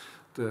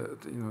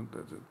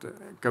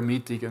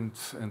gametic and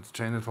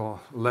genital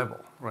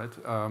level, right?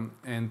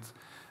 And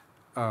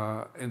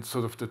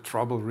sort of the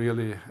trouble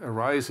really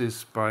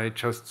arises by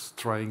just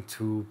trying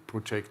to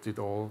project it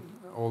all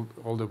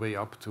the way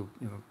up to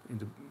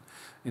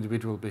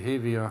individual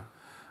behavior.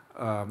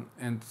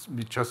 And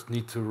we just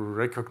need to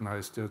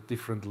recognize there are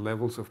different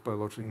levels of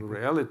biological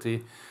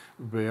reality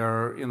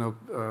where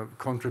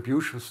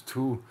contributions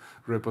to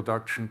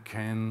reproduction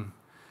can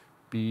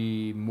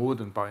be more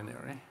than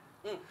binary.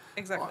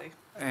 Exactly.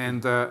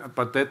 And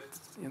but that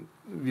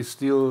we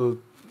still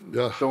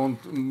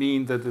don't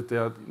mean that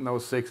there are no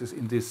sexes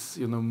in this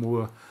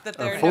more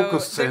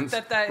focused sense.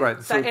 That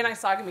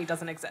anisogamy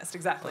doesn't exist.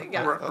 Exactly.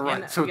 Yeah.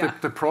 Right. So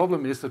the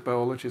problem is that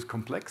biology is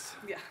complex.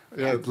 Yeah.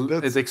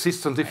 It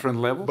exists on different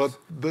levels.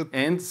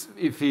 And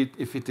if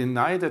we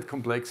deny that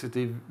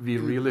complexity, we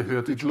really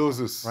hurt it. It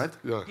loses. Right?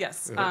 Yeah.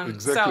 Yes.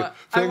 Exactly.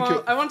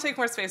 So I won't take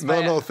more space.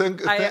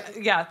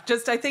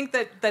 I think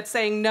that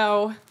saying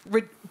no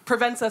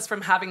prevents us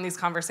from having these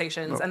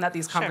conversations, and that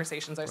these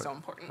conversations are so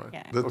important. Right.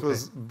 Yeah.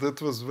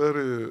 That was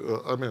very.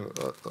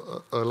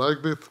 I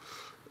liked it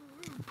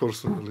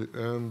personally,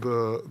 and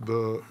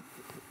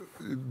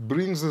it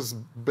brings us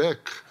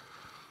back,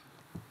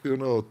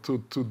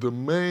 to the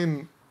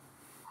main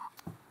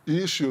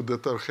issue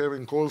that are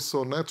having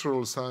also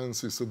natural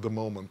sciences at the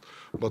moment.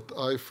 But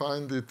I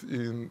find it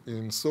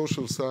in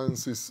social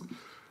sciences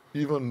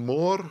even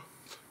more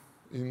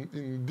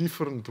in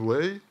different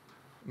way,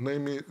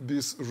 namely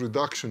this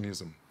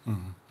reductionism.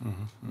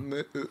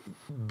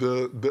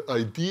 The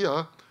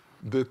idea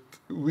that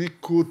we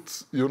could,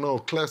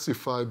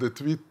 classify,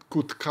 that we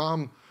could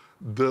come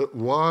the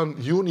one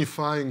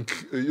unifying,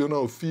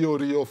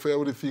 theory of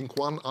everything,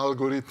 one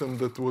algorithm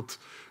that would,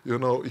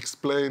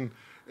 explain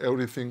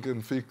everything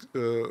and fix.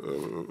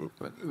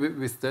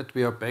 With that,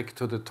 we are back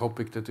to the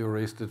topic that you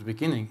raised at the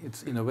beginning.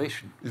 It's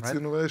innovation. It's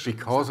innovation.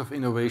 Because of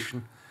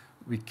innovation,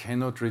 we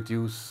cannot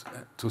reduce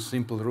to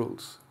simple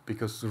rules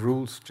because the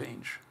rules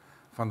change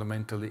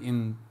fundamentally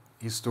in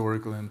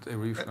historical and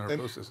evolutionary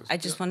processes. I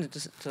just wanted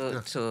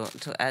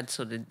to add,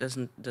 so that it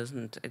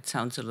doesn't. It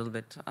sounds a little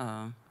bit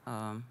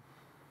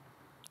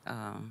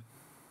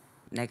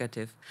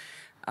negative.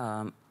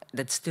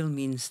 That still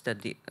means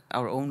that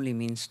our only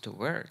means to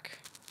work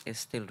is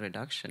still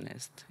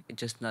reductionist. It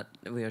just not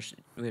we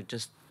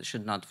just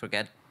should not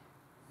forget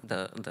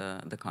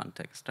the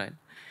context, right?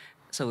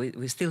 So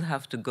we still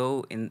have to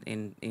go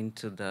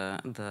into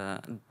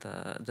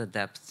the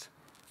depth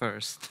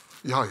first.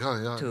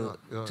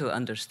 To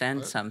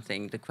understand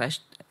something.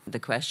 The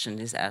question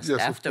is asked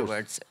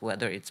afterwards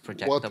whether it's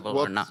projectable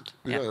or not.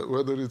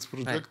 Whether it's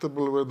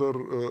projectable, whether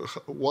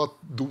what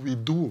do we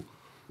do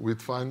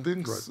with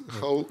findings?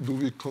 How do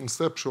we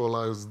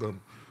conceptualize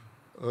them?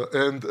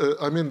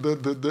 I mean,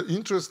 the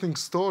interesting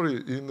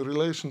story in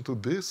relation to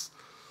this,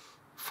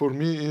 for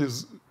me,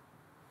 is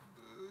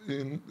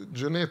in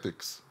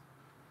genetics.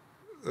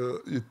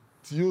 It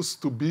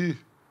used to be,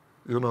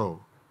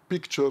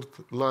 pictured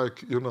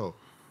like,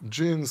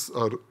 genes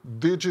are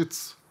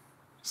digits,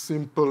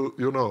 simple,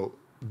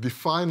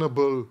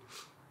 definable,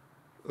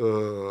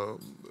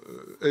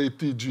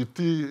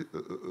 ATGT,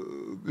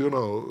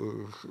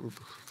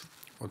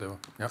 Whatever,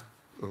 yeah.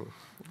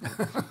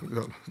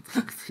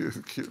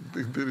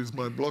 There is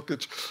my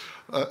blockage.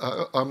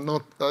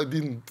 I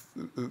didn't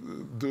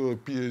do a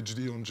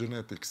PhD on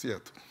genetics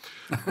yet.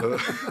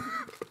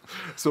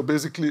 So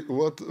basically,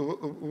 what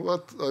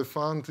I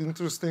found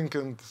interesting,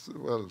 and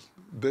well,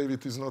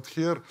 David is not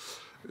here,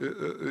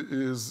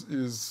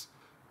 is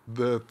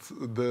that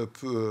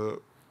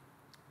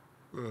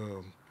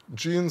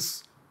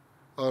genes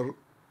are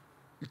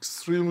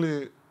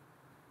extremely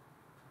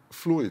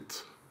fluid.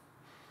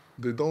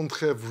 They don't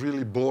have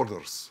really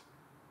borders.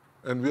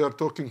 And we are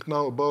talking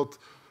now about,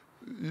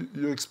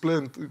 you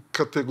explained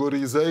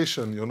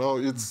categorization,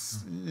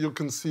 it's, you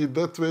can see it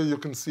that way, you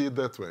can see it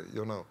that way,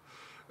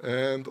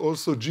 And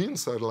also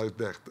genes are like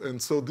that.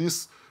 And so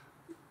this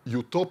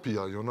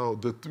utopia,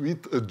 that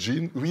with a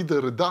gene, with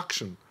a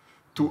reduction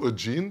to a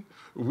gene,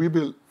 we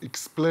will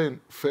explain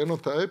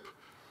phenotype,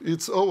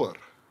 it's over.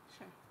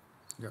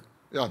 Sure.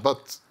 Yeah,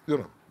 but,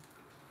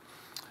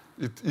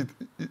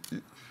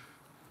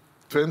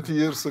 20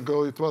 years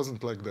ago, it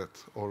wasn't like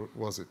that, or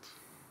was it?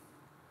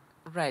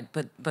 Right,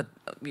 but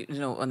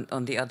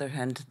on the other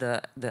hand,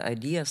 the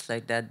ideas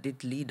like that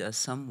did lead us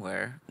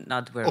somewhere,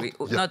 not where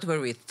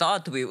we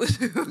thought we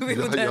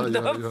would end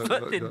up,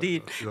 but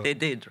indeed they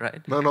did,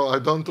 right? No, I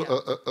don't.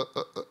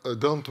 I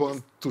don't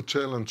want to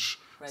challenge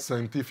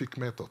scientific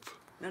method.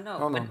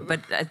 No.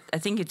 But I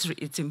think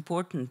it's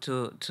important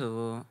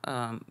to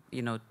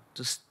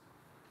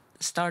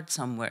start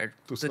somewhere,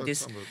 to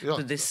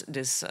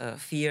this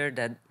fear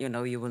that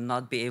you will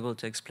not be able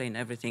to explain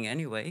everything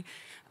anyway.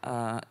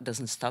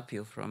 Doesn't stop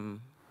you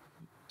from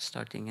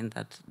starting in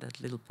that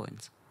little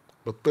point.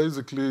 But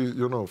basically,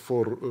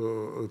 for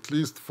at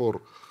least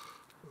for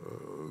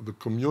the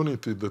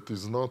community that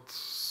is not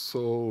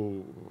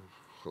so,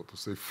 how to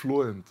say,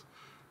 fluent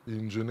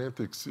in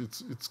genetics,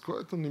 it's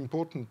quite an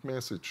important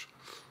message.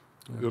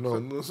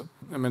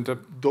 I mean,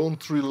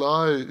 don't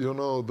rely,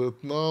 that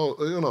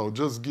now,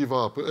 just give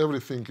up.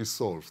 Everything is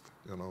solved,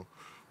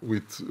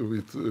 with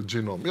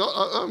genome. Yeah,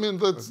 I mean,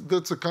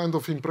 that's a kind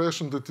of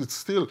impression that it's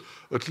still,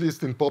 at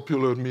least in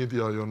popular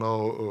media,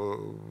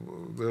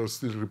 they are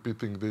still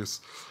repeating this.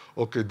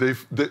 Okay, they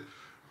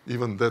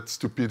even that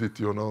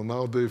stupidity,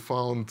 now they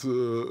found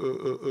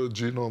a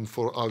genome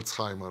for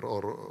Alzheimer,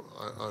 or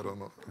I don't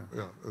know,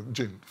 a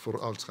gene for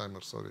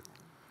Alzheimer, sorry.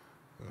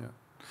 Yeah.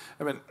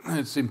 I mean,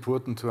 it's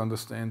important to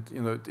understand,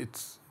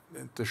 it's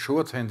the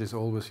shorthand is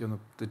always,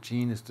 the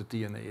gene is the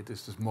DNA. It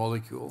is this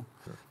molecule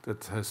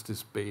that has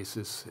this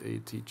basis, A,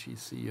 T, G,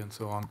 C, and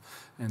so on,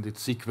 and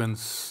its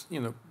sequence,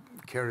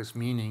 carries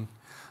meaning,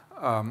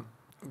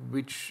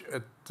 which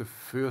at the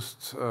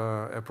first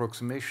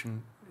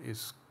approximation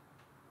is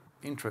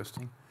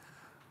interesting,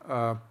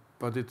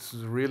 but it's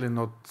really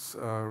not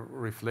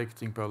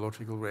reflecting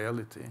biological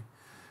reality,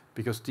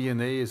 because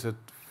DNA is,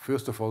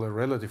 first of all, a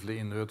relatively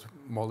inert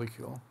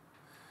molecule.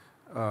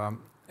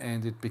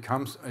 And it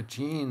becomes a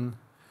gene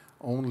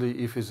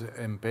only if it's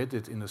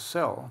embedded in a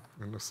cell.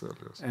 In a cell,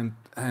 yes.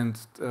 And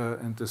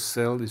the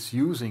cell is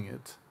using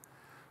it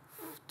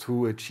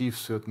to achieve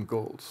certain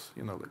goals,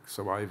 like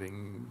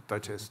surviving,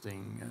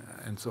 digesting,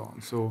 and so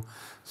on.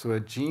 So a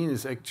gene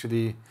is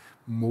actually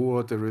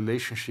more the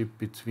relationship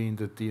between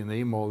the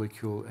DNA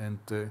molecule and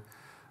the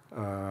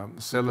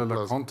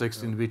cellular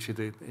context in which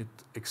it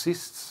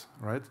exists,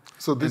 right?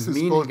 So this is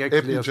called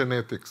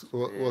epigenetics,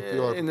 what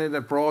you are... In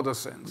a broader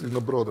sense. In a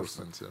broader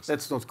sense, yes.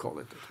 Let's not call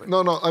it that way.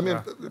 No, I mean,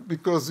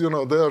 because,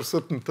 there are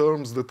certain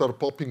terms that are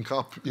popping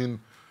up in...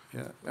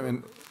 Yeah, I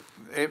mean,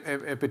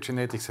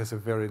 epigenetics has a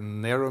very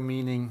narrow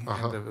meaning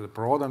and a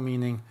broader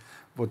meaning.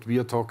 What we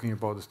are talking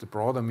about is the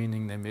broader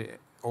meaning, namely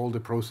all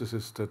the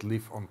processes that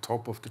live on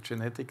top of the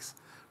genetics,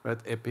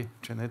 right?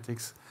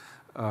 Epigenetics.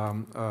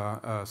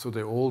 So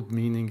the old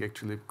meaning,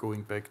 actually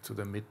going back to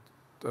the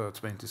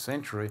mid-20th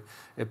century,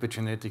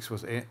 epigenetics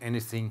was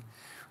anything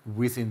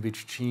within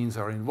which genes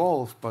are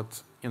involved,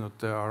 but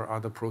there are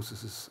other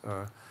processes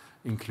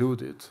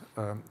included.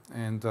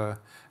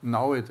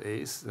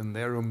 Nowadays, the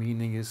narrow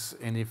meaning is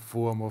any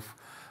form of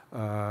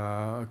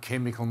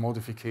chemical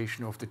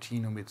modification of the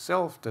genome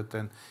itself that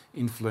then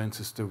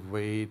influences the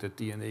way that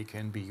DNA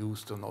can be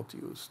used or not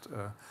used.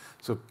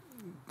 So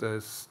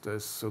there's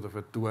sort of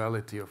a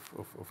duality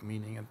of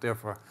meaning, and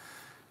therefore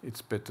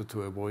it's better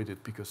to avoid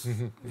it because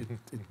it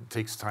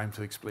takes time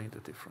to explain the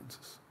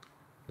differences.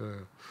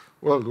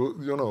 Well,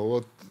 you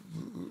know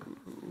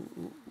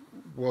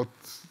what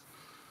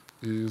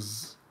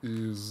is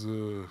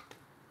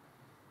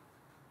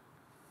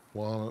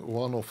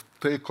one of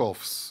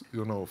takeoffs,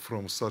 you know,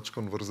 from such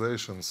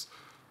conversations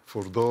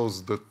for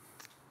those that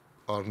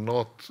are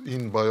not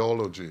in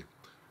biology.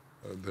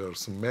 There are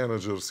some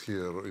managers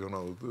here, you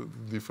know,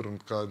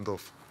 different kind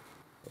of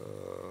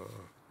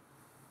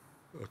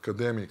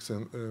academics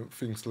and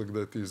things like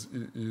that.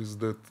 Is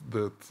that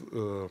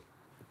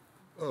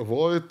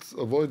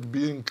avoid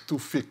being too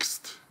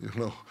fixed, you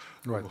know.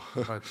 Right.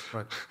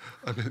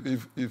 I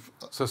mean, if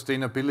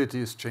sustainability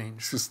is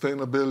change.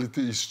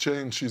 Sustainability is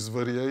change, is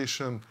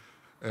variation,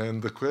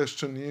 and the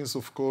question is,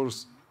 of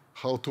course,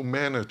 how to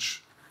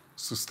manage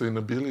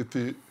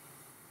sustainability,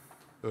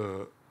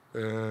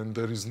 and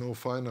there is no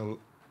final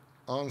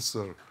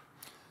answer.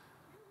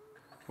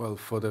 Well,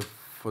 for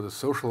the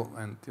social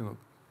and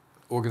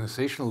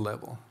organizational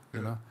level,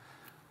 you know.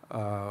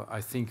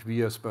 I think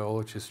we as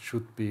biologists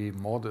should be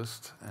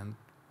modest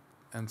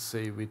and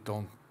say we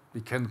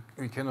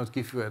cannot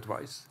give you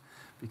advice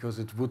because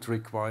it would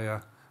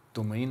require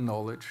domain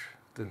knowledge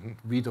that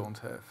we don't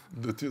have.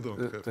 That you don't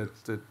have.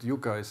 That you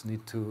guys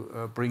need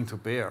to bring to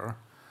bear.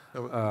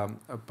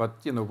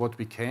 But what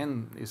we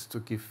can is to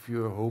give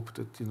you a hope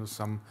that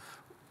some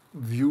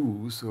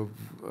views of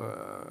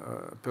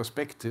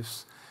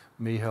perspectives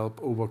may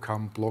help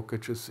overcome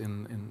blockages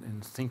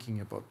in thinking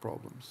about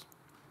problems.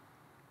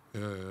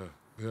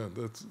 Yeah.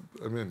 That's.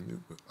 I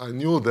mean, I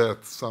knew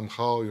that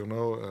somehow.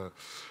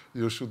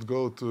 You should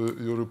go to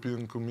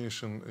European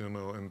Commission,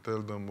 and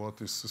tell them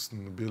what is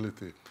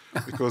sustainability,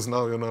 because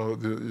now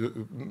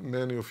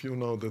many of you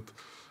know that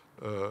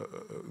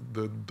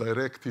the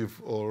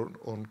directive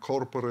on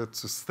corporate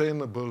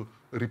sustainable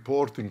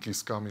reporting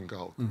is coming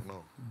out.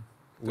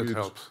 That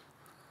helps.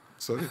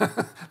 Sorry.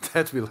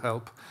 That will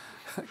help.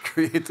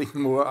 Creating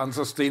more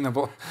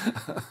unsustainable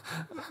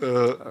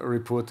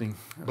reporting.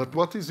 But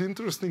what is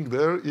interesting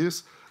there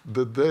is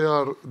that they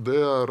are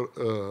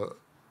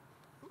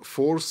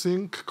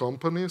forcing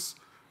companies,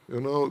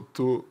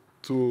 to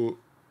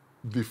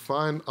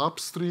define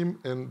upstream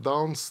and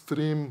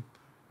downstream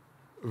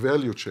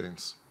value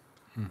chains.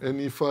 And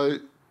if I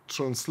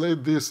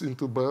translate this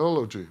into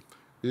biology,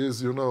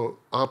 is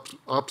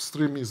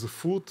upstream is a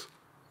food,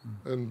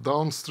 and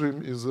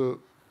downstream is a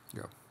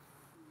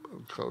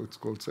how it's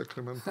called,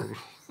 sacrament or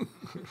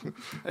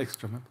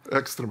excrement.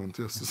 Excrement,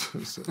 yes.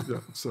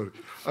 Yeah, sorry.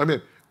 I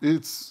mean,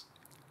 it's.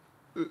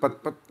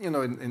 But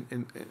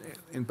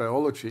in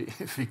biology,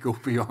 if we go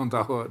beyond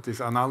this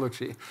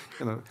analogy,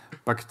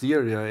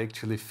 bacteria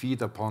actually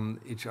feed upon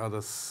each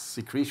other's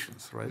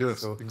secretions, right? Yes,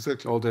 so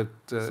exactly. All that.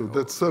 So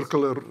that's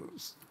circular.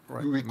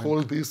 Right. We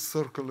call this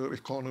circular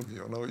economy.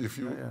 If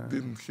you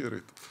didn't hear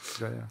it.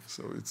 Yeah.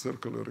 So it's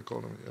circular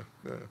economy.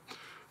 Yeah.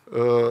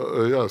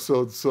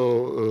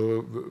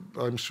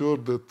 I'm sure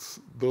that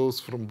those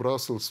from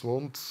Brussels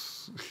won't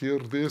hear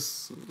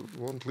this,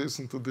 won't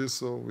listen to this,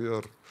 so we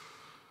are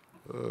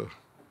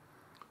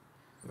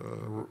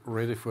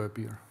ready for a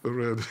beer.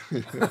 Ready.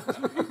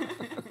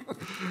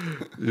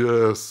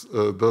 Yes.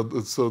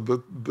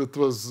 That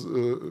was,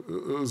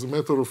 as a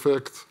matter of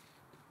fact,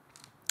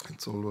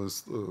 it's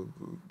always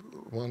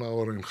 1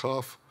 hour and a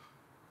half.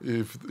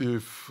 If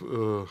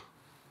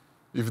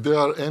there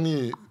are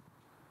any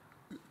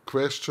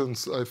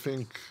questions, I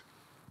think.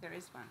 There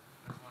is one.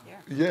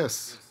 Yeah.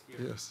 Yes.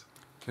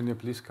 Can you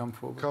please come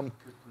forward? Come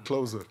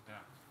closer.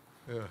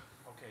 Yeah.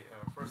 Okay.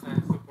 First, I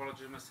have to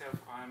apologize myself.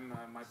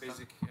 My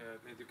basic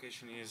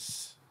education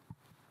is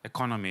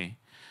economy,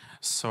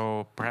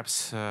 so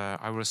perhaps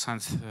I will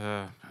sound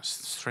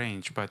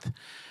strange, but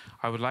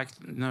I would like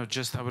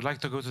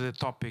to go to the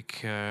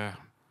topic.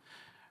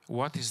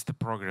 What is the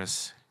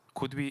progress?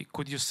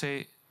 Could you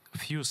say a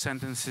few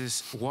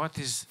sentences? What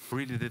is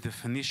really the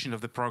definition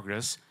of the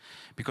progress?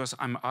 Because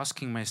I'm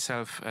asking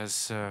myself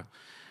as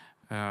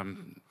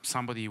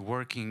somebody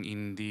working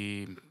in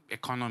the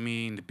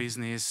economy, in the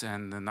business,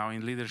 and now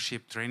in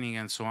leadership training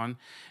and so on,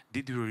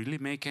 did we really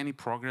make any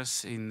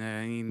progress in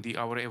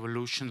our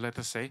evolution, let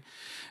us say?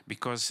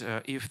 Because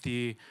if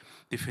the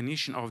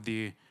definition of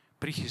the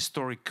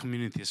prehistoric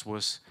communities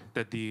was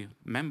that the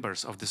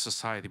members of the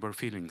society were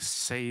feeling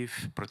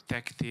safe,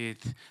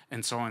 protected,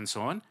 and so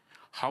on,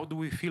 how do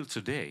we feel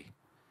today?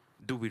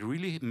 Did we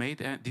really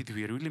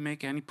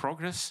make any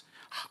progress?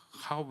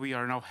 How we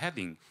are now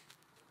heading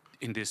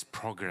in this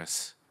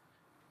progress?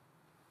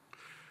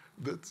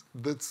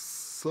 That's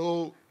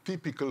so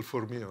typical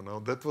for me.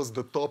 That was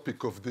the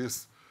topic of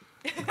this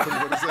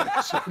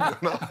conversation.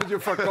 You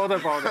forgot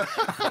about it.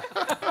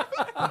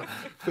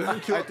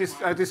 Thank you.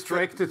 I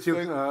distracted you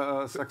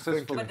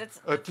successfully.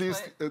 But At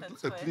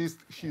least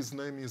his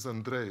name is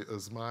Andrej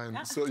as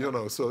mine. So you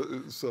know.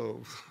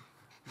 So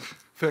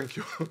thank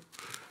you.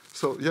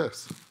 So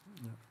yes.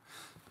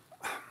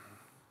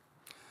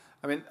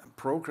 I mean,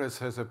 progress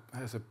has a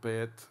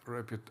bad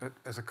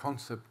as a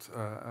concept,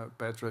 a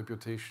bad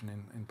reputation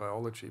in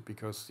biology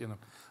because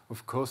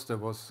of course there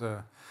was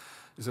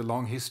is a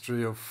long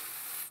history of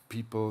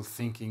people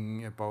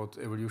thinking about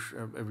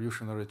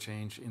evolutionary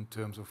change in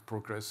terms of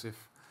progressive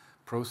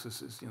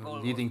processes,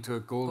 leading to a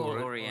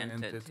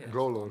goal-oriented. Yeah.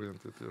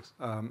 Goal-oriented, yes.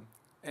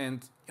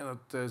 And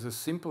there's a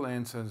simple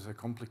answer and there's a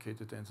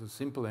complicated answer. The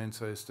simple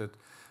answer is that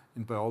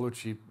in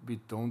biology we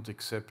don't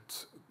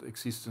accept the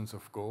existence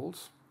of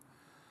goals.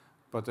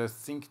 But I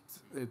think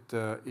it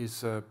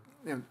is that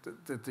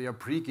they are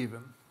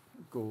pre-given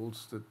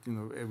goals that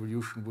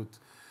evolution would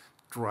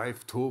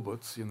drive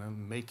towards,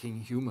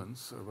 making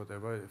humans or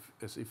whatever,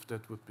 as if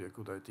that would be a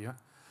good idea.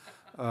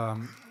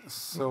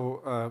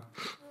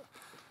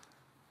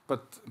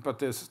 But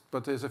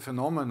there's a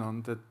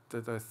phenomenon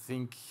that I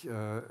think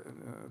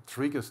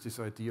triggers this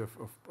idea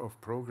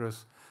of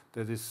progress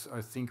that is,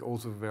 I think,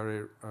 also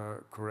very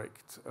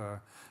correct,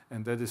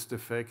 and that is the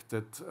fact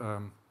that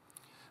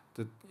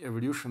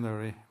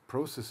evolutionary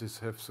processes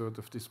have sort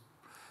of this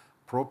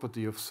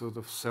property of sort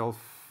of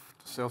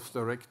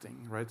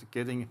self-directing, right?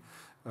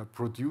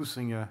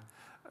 Producing a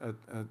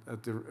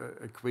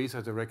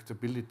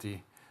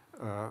quasi-directability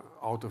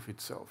out of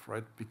itself,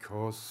 right?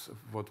 Because of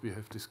what we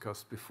have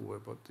discussed before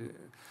about the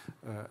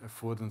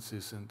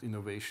affordances and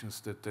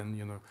innovations that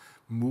then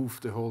move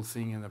the whole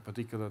thing in a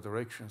particular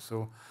direction.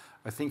 So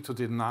I think to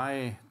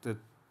deny that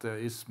there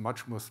is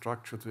much more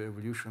structure to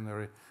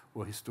evolutionary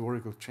or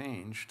historical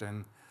change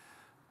than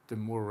the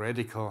more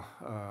radical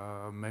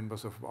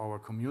members of our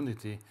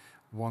community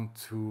want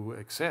to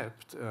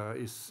accept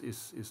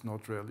is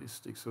not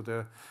realistic.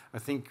 So I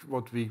think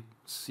what we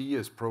see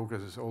as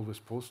progress is always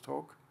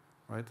post-hoc,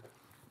 right?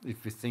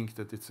 If we think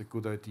that it's a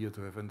good idea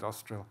to have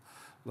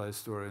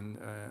industrialized or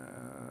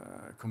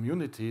a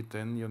community,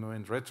 then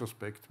in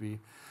retrospect we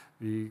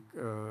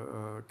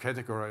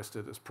categorize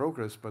that as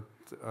progress, but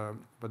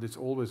it's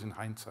always in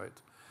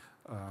hindsight,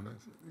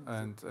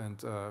 and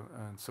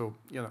so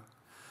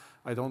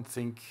I don't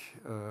think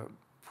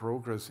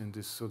progress in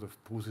this sort of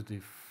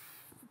positive,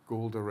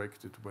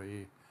 goal-directed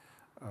way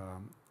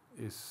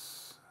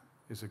is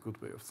a good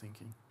way of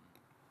thinking.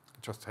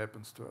 It just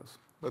happens to us.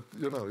 But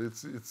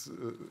it's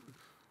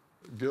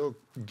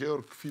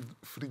Georg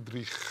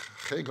Friedrich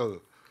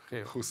Hegel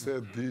who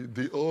said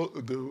the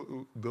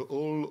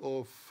all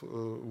of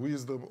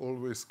wisdom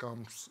always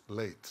comes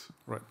late,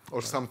 right?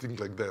 Or something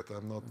like that.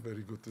 I'm not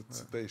very good at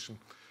citation.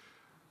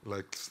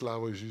 Like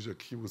Slavoj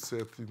Žižek, he was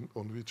said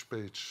on which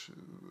page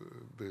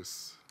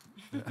this.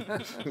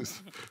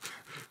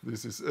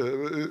 This is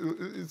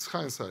it's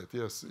hindsight.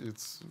 Yes,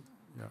 it's.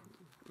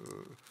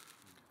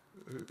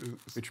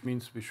 Which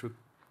means we should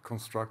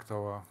construct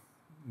our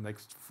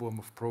next form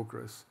of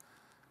progress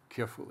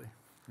carefully.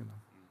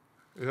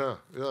 Yeah.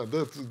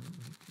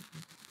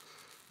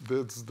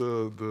 That's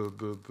the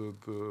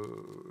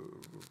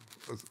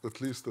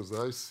at least as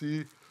I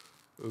see,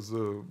 as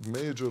a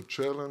major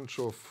challenge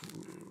of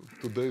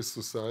today's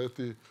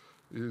society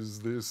is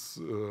this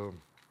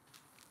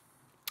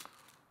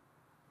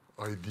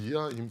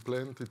idea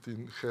implanted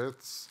in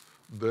heads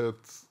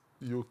that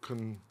you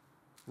can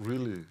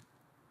really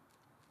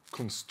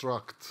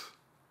construct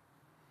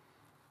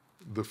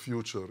the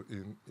future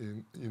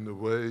in a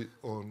way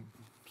on.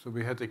 So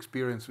we had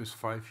experience with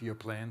 5-year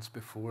plans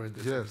before. And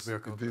yes,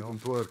 it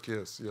didn't work.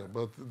 Yes, yeah,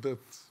 but that.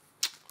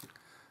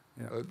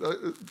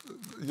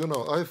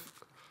 Yeah.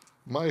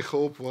 My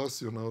hope was,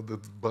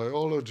 that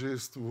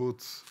biologists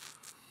would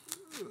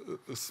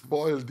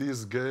spoil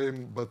this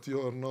game, but you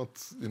are not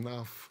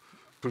enough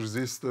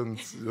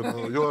persistent.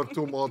 You are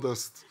too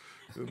modest.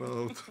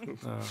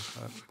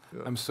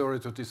 I'm sorry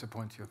to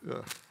disappoint you.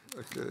 Yeah.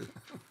 Okay.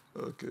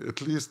 Okay.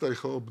 At least I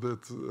hope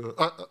that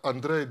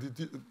Andrej, did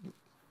you?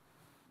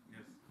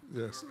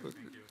 Yes. Okay.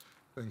 Thank you.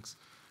 Thanks.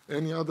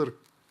 Any other?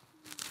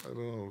 I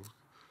don't know.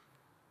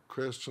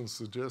 Questions,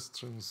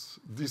 suggestions,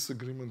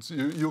 disagreements.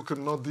 You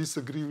cannot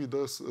disagree with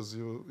us, as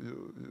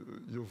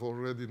you've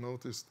already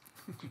noticed,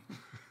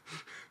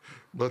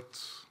 but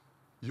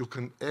you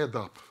can add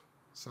up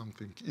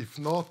something. If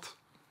not,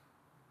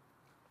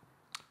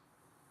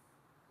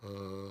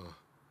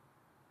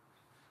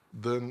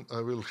 then I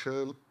will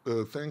help.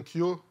 Thank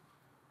you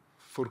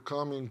for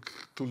coming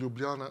to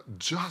Ljubljana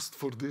just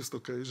for this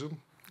occasion.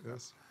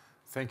 Yes.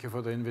 Thank you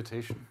for the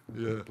invitation.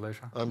 Yeah. A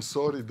pleasure. I'm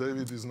sorry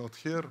David is not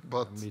here,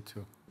 but me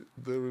too.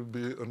 There will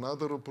be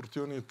another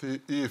opportunity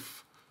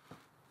if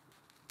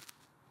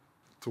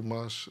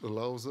Tomasz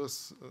allows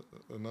us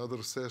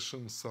another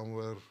session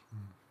somewhere.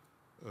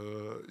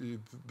 It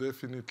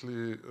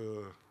definitely.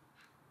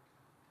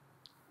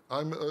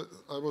 I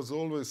was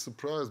always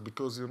surprised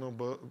because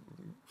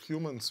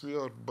humans, we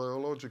are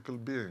biological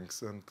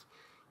beings, and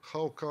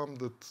how come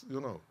that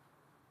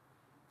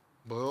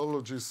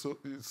biology is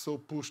so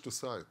pushed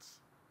aside?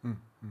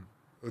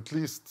 At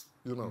least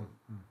you know,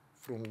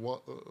 from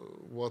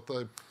what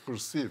I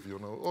perceive, you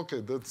know.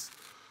 Okay, that's...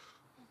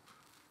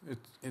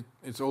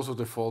 It's also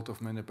the fault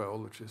of many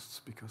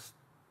biologists because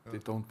they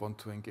don't want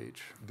to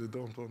engage. They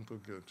don't want to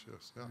engage,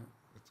 yes. Yeah.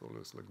 It's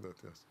always like that,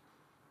 yes.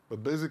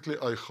 But basically,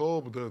 I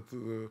hope that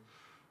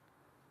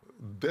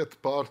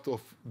that part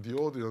of the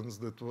audience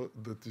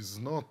that is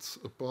not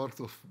a part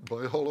of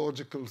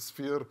biological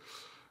sphere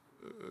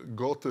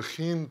got a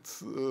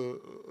hint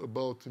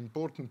about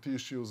important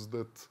issues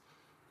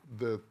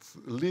that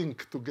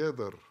link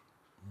together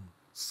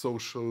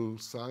social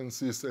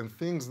sciences and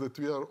things that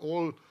we are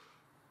all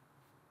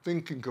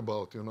thinking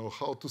about, you know,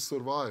 how to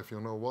survive, you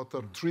know, what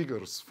are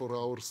triggers for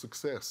our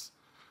success.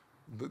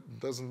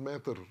 Doesn't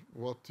matter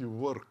what you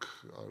work,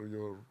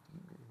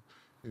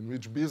 in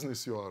which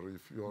business you are,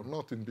 if you are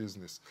not in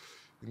business.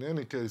 In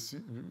any case,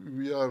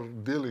 we are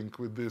dealing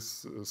with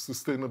these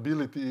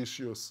sustainability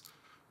issues,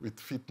 with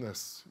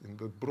fitness in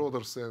the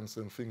broader sense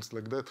and things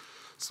like that.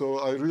 So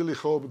I really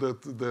hope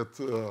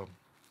that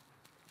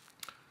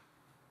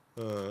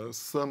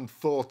some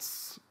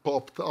thoughts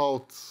popped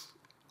out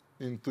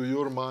into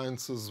your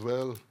minds as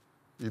well.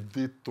 It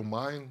did to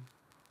mine.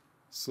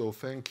 So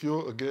thank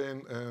you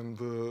again, and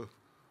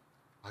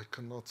I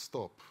cannot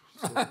stop.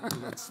 So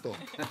let's stop.